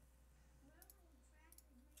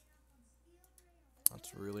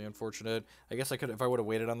 That's really unfortunate. I guess I could, if I would have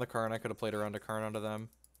waited on the Karn, I could have played around a Karn onto them.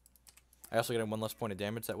 I also get 1 less point of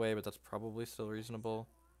damage that way, but that's probably still reasonable.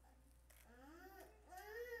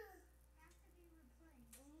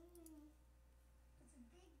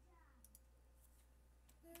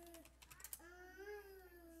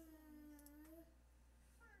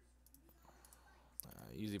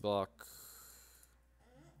 Easy block.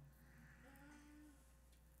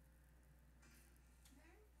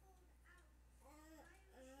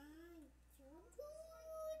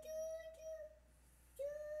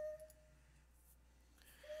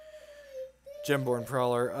 Gemborn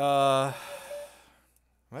Prowler. Am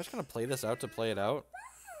I just gonna play this out to play it out?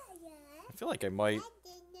 I feel like I might.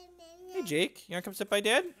 Hey Jake, you wanna come sit by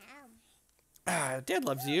Dad? Dad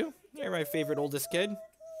loves you. You're my favorite oldest kid.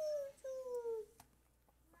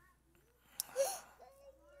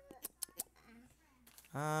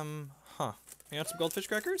 Huh. You want some goldfish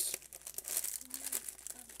crackers?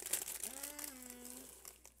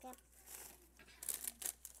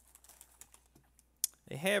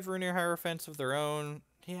 They have Rune Hierophants of their own.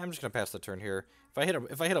 Yeah, I'm just gonna pass the turn here.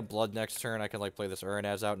 If I hit a blood next turn, I can like play this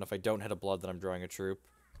Uranaz out, and if I don't hit a blood, then I'm drawing a troop.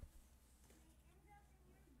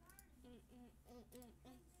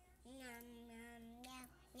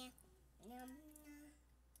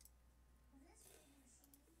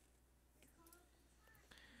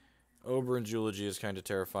 Oberon's Eulogy is kind of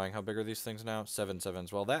terrifying. How big are these things now?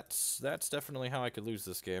 7/7s. Well, that's definitely how I could lose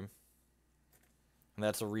this game. And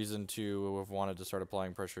that's a reason to have wanted to start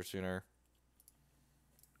applying pressure sooner.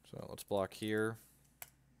 So let's block here.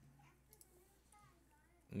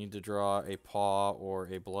 Need to draw a paw or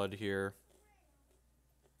a blood here.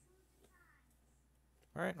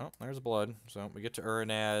 Alright, oh, there's blood. So we get to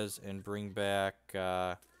Uranaz and bring back,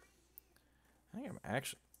 I think I'm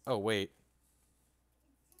actually... Oh, wait.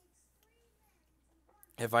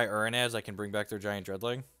 If I Uranaz, I can bring back their giant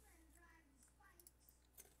dreadling?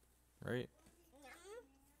 Right?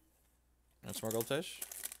 And some more goldfish?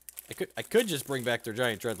 I could just bring back their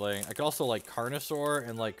giant dreadling. I could also, like, Carnosaur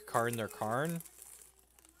and, like, Karn their Karn.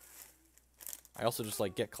 I also just,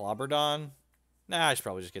 like, get clobbered on. Nah, I should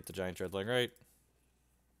probably just get the giant dreadling, right?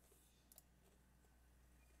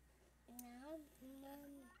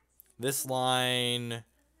 This line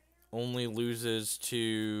only loses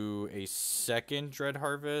to a second Dread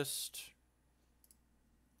Harvest.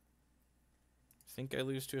 I think I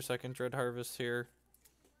lose to a second Dread Harvest here.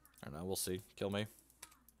 I don't know, we'll see. Kill me.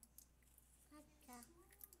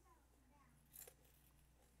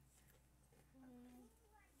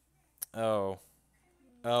 Oh.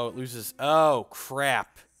 Oh, it loses. Oh,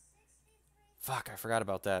 crap. Fuck, I forgot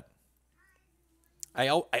about that. I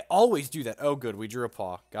always do that. Oh, good. We drew a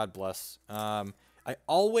paw. God bless. I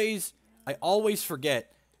always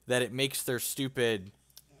forget that it makes their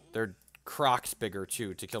crocs bigger,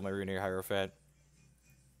 too, to kill my Rune Hierophant.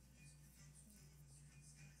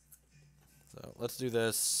 So, let's do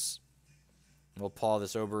this. We'll paw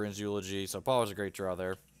this Oberon's Eulogy. So, paw was a great draw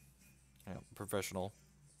there. Yeah, professional.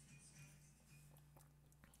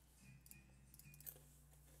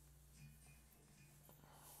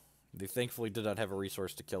 They thankfully did not have a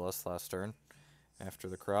resource to kill us last turn after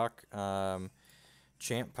the croc.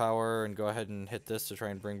 Champ power and go ahead and hit this to try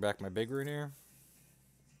and bring back my big Rune.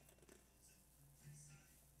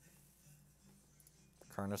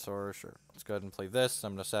 Carnosaur, sure. Let's go ahead and play this.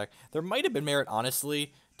 I'm going to sack. There might have been merit,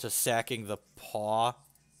 honestly, to sacking the paw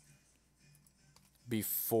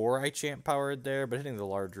before I champ powered there, but hitting the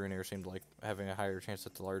large Rune seemed like having a higher chance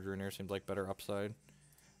at the large Rune seemed like better upside.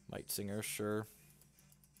 Might Singer, sure.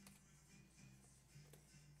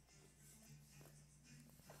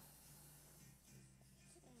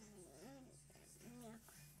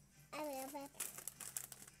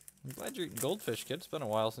 I'm glad you're eating goldfish, kid. It's been a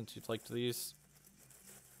while since you've liked these.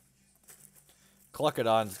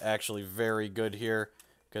 Cluckodon's actually very good here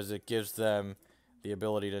because it gives them the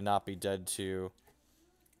ability to not be dead to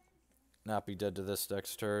this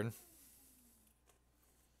next turn.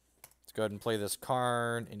 Let's go ahead and play this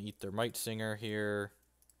Karn and eat their Might Singer here.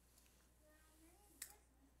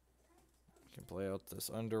 Can play out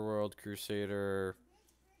this Underworld Crusader.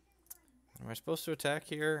 Am I supposed to attack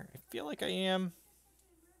here? I feel like I am.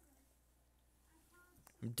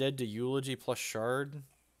 I'm dead to Eulogy plus Shard.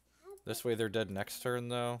 This way they're dead next turn,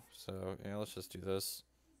 though. So, yeah, let's just do this.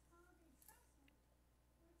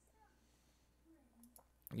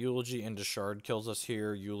 Eulogy into Shard kills us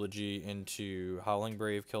here. Eulogy into Howling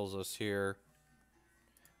Brave kills us here.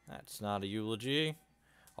 That's not a Eulogy.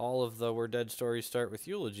 All of the We're Dead stories start with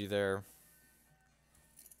Eulogy there.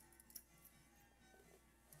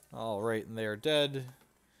 Alright, and they are dead.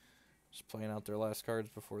 Just playing out their last cards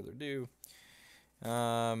before they're due.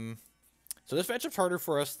 So this matchup's harder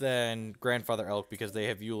for us than Grandfather Elk because they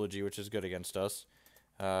have Eulogy, which is good against us.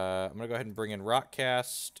 I'm going to go ahead and bring in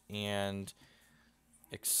Rockcast and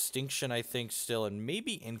Extinction, I think, still, and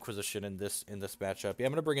maybe Inquisition in this matchup. Yeah,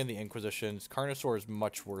 I'm going to bring in the Inquisitions. Carnosaur is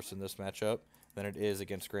much worse in this matchup than it is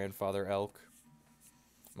against Grandfather Elk.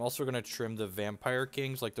 I'm also going to trim the Vampire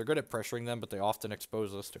Kings. Like, they're good at pressuring them, but they often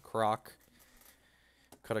expose us to Croc.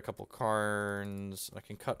 Cut a couple Karns. I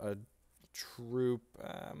can cut a Troop.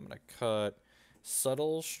 I'm going to cut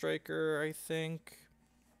Subtle Striker, I think.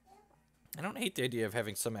 I don't hate the idea of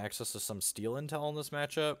having some access to some Steel Intel in this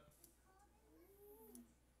matchup.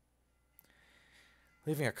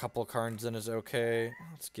 Leaving a couple Karns in is okay.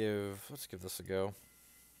 Let's give this a go.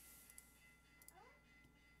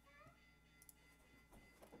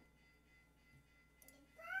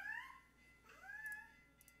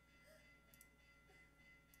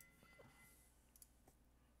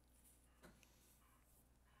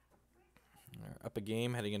 Up a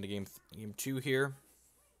game, heading into game 2 here.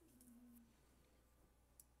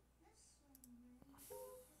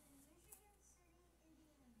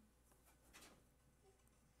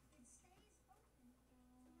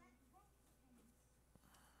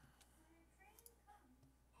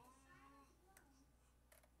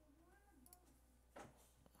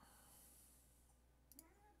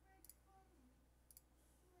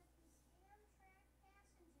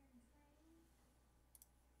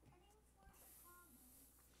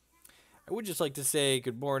 I would just like to say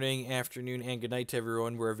good morning, afternoon, and good night to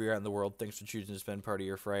everyone, wherever you're at in the world. Thanks for choosing to spend part of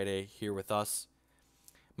your Friday here with us.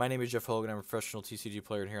 My name is Jeff Hogan. I'm a professional TCG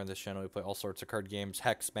player, and here on this channel we play all sorts of card games,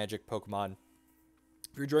 Hex, Magic, Pokemon.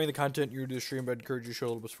 If you're enjoying the content, you're new to the stream, I'd encourage you to show a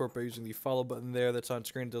little bit of support by using the follow button there that's on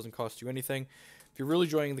screen. It doesn't cost you anything. If you're really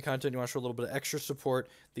enjoying the content, you want to show a little bit of extra support,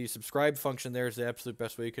 the subscribe function there is the absolute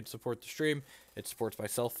best way you can support the stream. It supports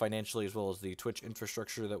myself financially as well as the Twitch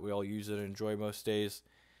infrastructure that we all use and enjoy most days.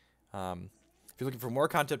 If you're looking for more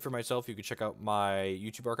content for myself, you can check out my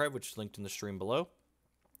YouTube archive, which is linked in the stream below.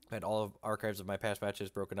 I had all of archives of my past matches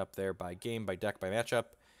broken up there by game, by deck, by matchup.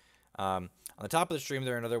 On the top of the stream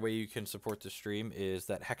there, another way you can support the stream is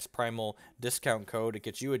that Hex Primal discount code. It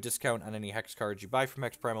gets you a discount on any Hex cards you buy from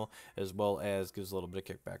Hex Primal, as well as gives a little bit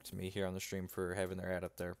of kickback to me here on the stream for having their ad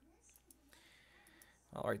up there.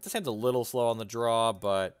 Alright, this hand's a little slow on the draw,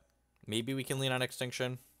 but maybe we can lean on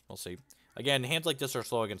Extinction. We'll see. Again, hands like this are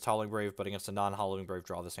slow against Howling Brave, but against a non-Howling Brave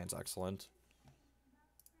draw, this hand's excellent.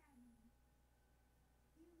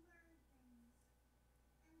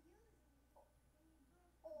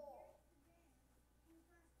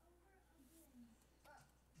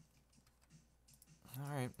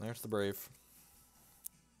 Alright, there's the Brave.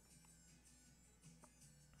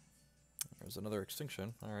 There's another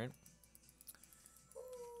Extinction. Alright.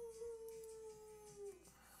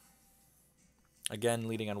 Again,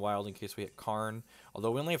 leading on Wild in case we hit Karn.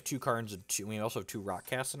 Although we only have 2 Karns and we also have 2 Rock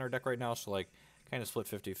Casts in our deck right now, so like kind of split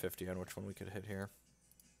 50-50 on which one we could hit here.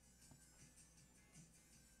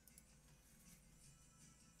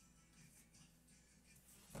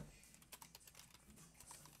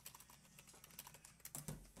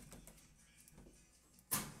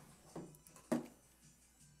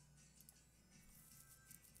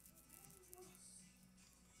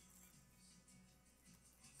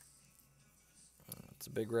 It's a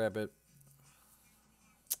big rabbit.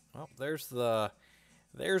 Well, there's the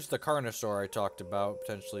Carnosaur I talked about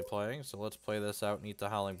potentially playing. So let's play this out and eat the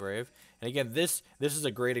Howling Brave. And again, this is a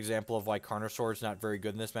great example of why Carnosaur is not very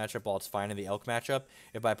good in this matchup, while it's fine in the Elk matchup.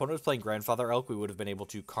 If my opponent was playing Grandfather Elk, we would have been able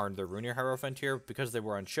to Karn the Rune Hierophant here. Because they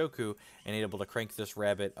were on Shoku and able to crank this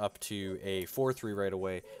rabbit up to a 4-3 right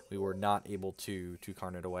away, we were not able to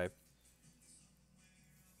Karn it away.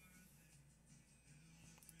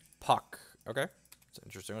 Puck. Okay. It's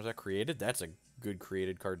interesting. Was that created? That's a good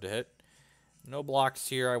created card to hit. No blocks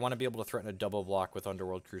here. I want to be able to threaten a double block with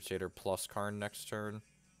Underworld Crusader plus Karn next turn.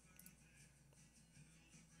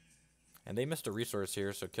 And they missed a resource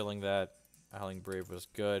here, so killing that Howling Brave was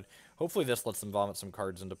good. Hopefully this lets them vomit some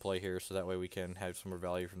cards into play here, so that way we can have some more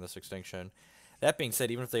value from this Extinction. That being said,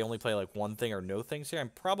 even if they only play like one thing or no things here,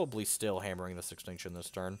 I'm probably still hammering this Extinction this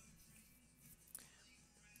turn.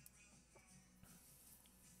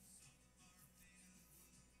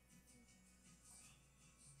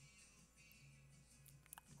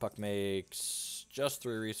 Puck makes just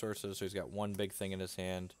 3 resources, so he's got 1 big thing in his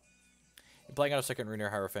hand. And playing out a second Rune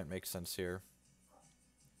Hierophant makes sense here.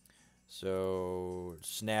 So,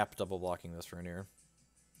 snap double blocking this Rune here.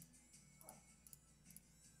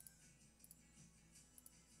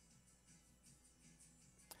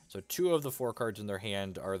 So 2 of the 4 cards in their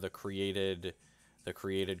hand are the created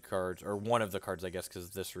cards, or one of the cards, I guess, because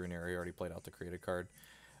this Rune already played out the created card.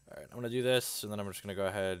 Alright, I'm going to do this, and then I'm just going to go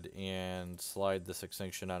ahead and slide this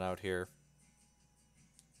Extinction on out here.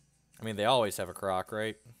 I mean, they always have a Croc,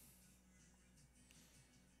 right?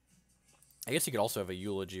 I guess you could also have a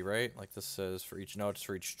Eulogy, right? Like this says for each... No, it's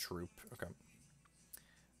for each troop. Okay.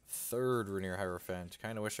 3rd Rune Hierophant.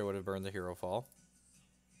 Kind of wish I would have burned the Herofall.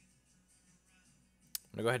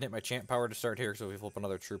 I'm going to go ahead and hit my Chant Power to start here, so if we flip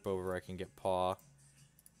another troop over, I can get Paw.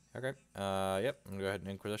 Okay. Yep. I'm going to go ahead and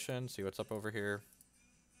Inquisition, see what's up over here.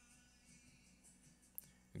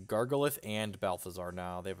 Gargolith and Balthazar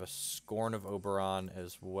now. They have a Scorn of Oberon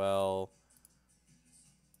as well.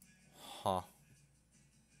 Huh.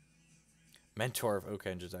 Mentor of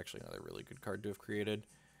Oakhenge is actually another really good card to have created.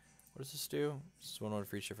 What does this do? This is 1/1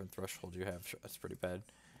 for each different threshold you have. That's pretty bad.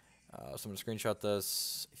 So I'm going to screenshot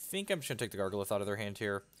this. I think I'm just going to take the Gargolith out of their hand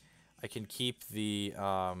here. I can keep the...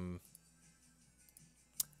 I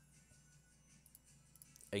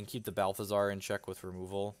can keep the Balthazar in check with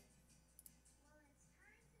removal.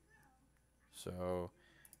 So,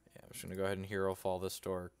 yeah, I'm just going to go ahead and Herofall this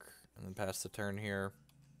dork, and then pass the turn here.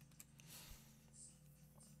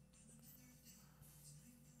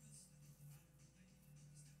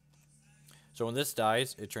 So when this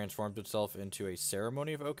dies, it transforms itself into a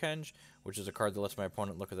Ceremony of Oakhenge, which is a card that lets my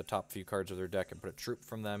opponent look at the top few cards of their deck and put a troop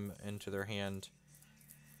from them into their hand.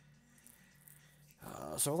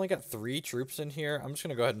 So I only got 3 troops in here. I'm just going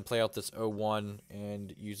to go ahead and play out this 0-1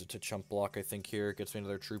 and use it to chump block, I think, here. It gets me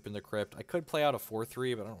another troop in the crypt. I could play out a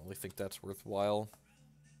 4-3, but I don't really think that's worthwhile.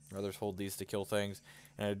 I'd rather hold these to kill things.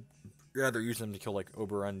 And I'd rather use them to kill, like,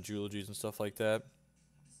 Oberon, Eulogies, and stuff like that.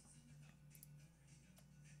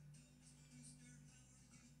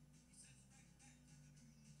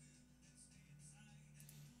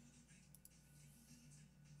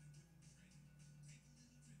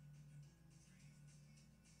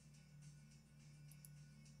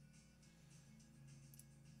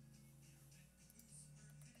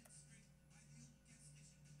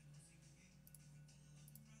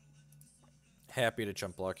 Happy to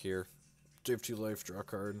chump block here. Save 2 life, draw a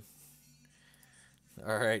card.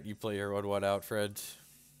 Alright, you play your 1-1 out, Fred.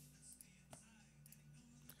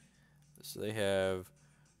 So they have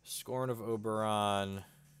Scorn of Oberon,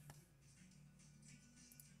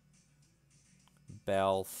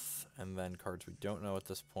 Balth, and then cards we don't know at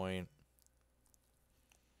this point.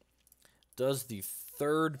 Does the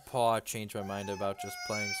 3rd paw change my mind about just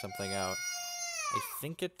playing something out? I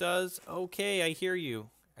think it does. Okay, I hear you.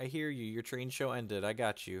 I hear you. Your train show ended. I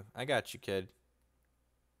got you. I got you, kid.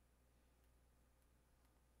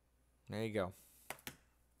 There you go.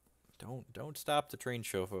 Don't stop the train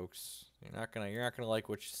show, folks. You're not gonna like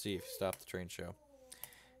what you see if you stop the train show.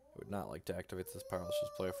 I would not like to activate this power. Let's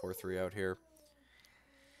just play a 4-3 out here.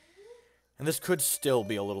 And this could still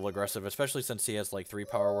be a little aggressive, especially since he has like 3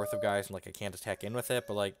 power worth of guys and like I can't attack in with it,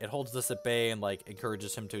 but like it holds this at bay and like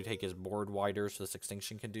encourages him to take his board wider so this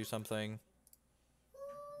Extinction can do something.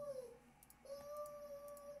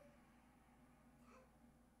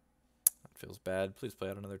 That feels bad. Please play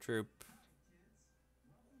out another troop.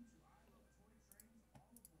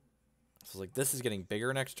 So like this is getting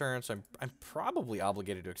bigger next turn, so I'm probably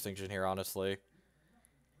obligated to Extinction here, honestly.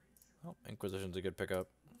 Oh, Inquisition's a good pickup.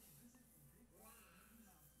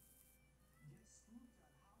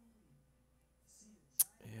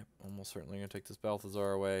 Yep, almost certainly going to take this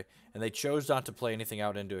Balthazar away. And they chose not to play anything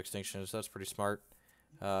out into Extinction, so that's pretty smart.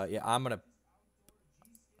 Yeah, I'm going to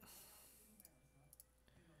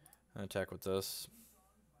attack with this.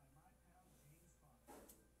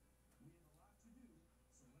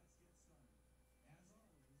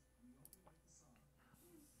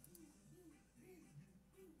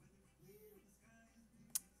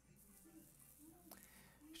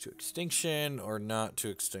 To Extinction or not to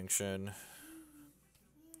Extinction?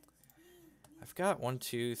 I've got 1,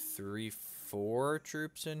 2, 3, 4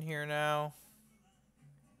 troops in here now.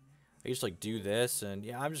 I just like do this, and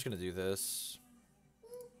yeah, I'm just gonna do this.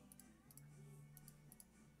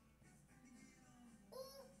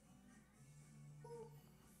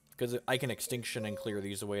 Because I can Extinction and clear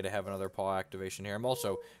these away to have another paw activation here. I'm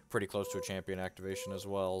also pretty close to a champion activation as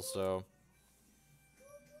well, so.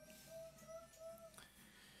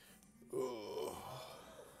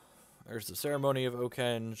 There's the Ceremony of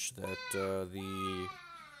Okenge that the,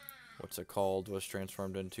 what's it called, was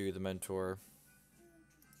transformed into the Mentor.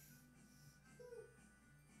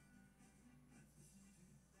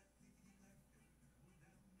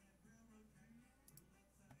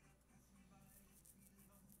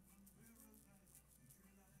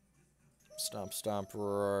 Stomp, stomp,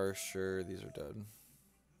 roar. Sure, these are dead.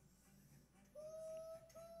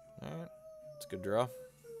 Alright, it's a good draw.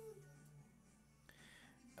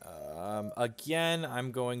 Again,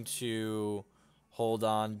 I'm going to hold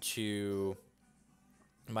on to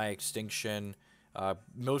my Extinction,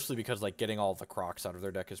 mostly because like getting all the Crocs out of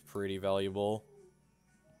their deck is pretty valuable.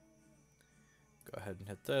 Go ahead and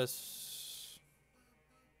hit this.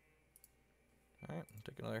 Alright,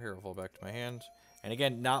 take another Herofall back to my hand. And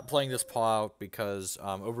again, not playing this paw out because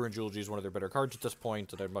Oberon Eulogy is one of their better cards at this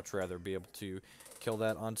point, and I'd much rather be able to kill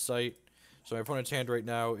that on sight. So my opponent's hand right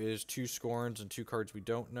now is 2 Scorns and 2 cards we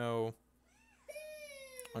don't know.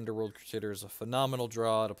 Underworld Crusader is a phenomenal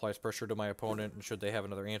draw. It applies pressure to my opponent, and should they have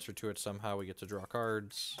another answer to it somehow, we get to draw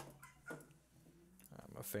cards.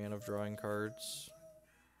 I'm a fan of drawing cards.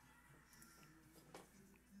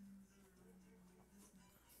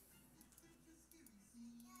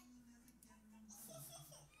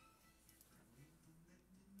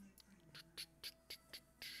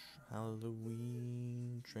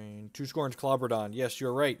 Halloween train. 2 Scorns, Clobberdon. Yes,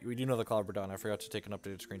 you're right. We do know the Clobberdon. I forgot to take an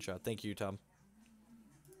updated screenshot. Thank you, Tom.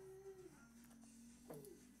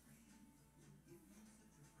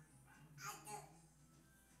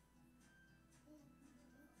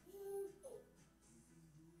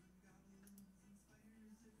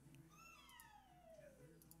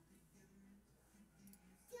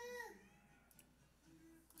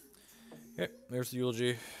 Okay, there's the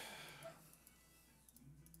Eulogy.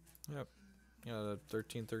 Yep. Yeah,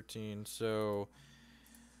 13-13. So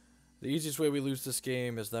The easiest way we lose this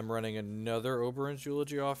game is them running another Oberon's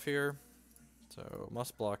Eulogy off here. So,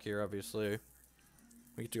 must block here, obviously.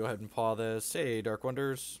 We get to go ahead and paw this. Hey, Dark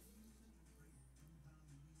Wonders.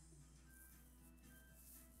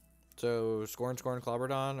 So, Scorn,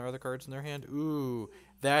 Clobberdon are the cards in their hand. Ooh,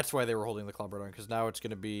 that's why they were holding the Clobberdon, because now it's going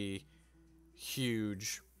to be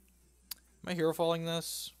huge. Am I Herofalling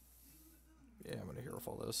this? Yeah, I'm going to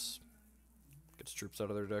Herofall this. Gets troops out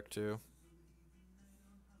of their deck, too.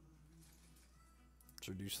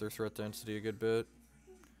 To reduce their threat density a good bit.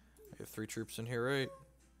 I have 3 troops in here, right?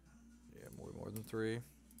 Yeah, more than 3.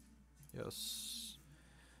 Yes.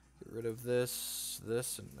 Get rid of this,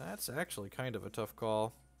 and that's actually kind of a tough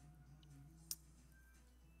call.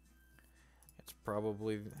 It's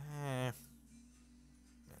probably... Yeah,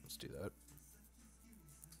 let's do that.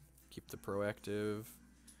 Keep the proactive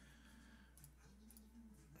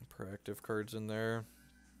cards in there.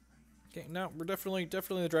 Okay, now we're definitely in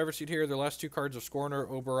the driver's seat here. Their last 2 cards are Scorner,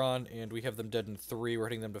 Oberon, and we have them dead in 3. We're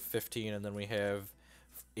hitting them to 15, and then we have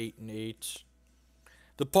 8 and 8.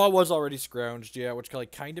 The paw was already scrounged, yeah, which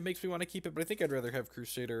kind of makes me want to keep it, but I think I'd rather have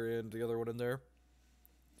Crusader and the other one in there.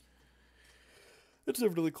 It's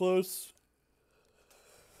definitely close.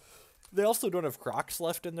 They also don't have Crocs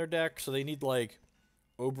left in their deck, so they need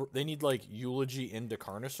Eulogy into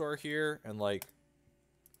Carnosaur here, and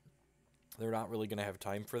they're not really gonna have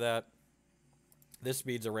time for that. This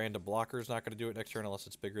speed's a random blocker, is not gonna do it next turn unless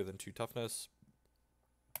it's bigger than 2 toughness.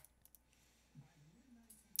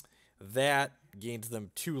 That gains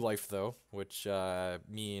them 2 life though, which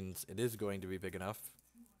means it is going to be big enough.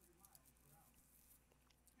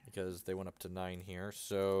 Because they went up to 9 here.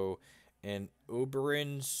 So, and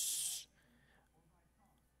Oberon's...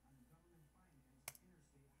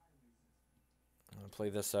 I'm going to play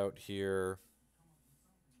this out here.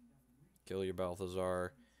 Kill your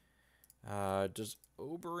Balthazar. Does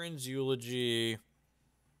Oberon's Eulogy...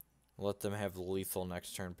 Let them have lethal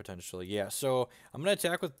next turn, potentially. Yeah, so I'm going to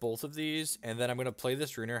attack with both of these, and then I'm going to play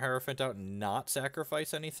this Rune Hierophant out and not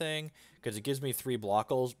sacrifice anything, because it gives me 3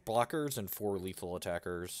 blockers and 4 lethal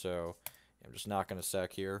attackers, so I'm just not going to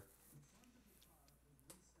sack here.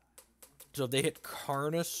 So if they hit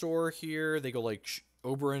Carnosaur here, they go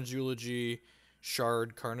Oberon's Eulogy,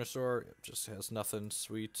 Shard, Carnosaur. It just has nothing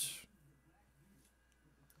sweet.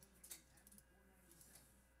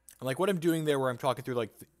 And what I'm doing there, where I'm talking through the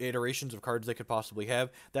iterations of cards they could possibly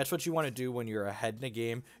have, that's what you want to do when you're ahead in a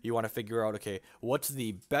game. You want to figure out, okay, what's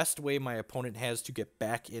the best way my opponent has to get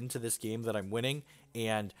back into this game that I'm winning,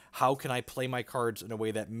 and how can I play my cards in a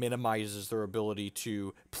way that minimizes their ability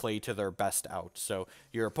to play to their best out. So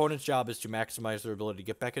your opponent's job is to maximize their ability to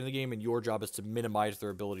get back into the game, and your job is to minimize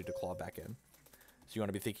their ability to claw back in. So you want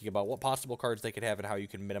to be thinking about what possible cards they could have and how you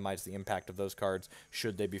can minimize the impact of those cards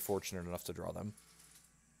should they be fortunate enough to draw them.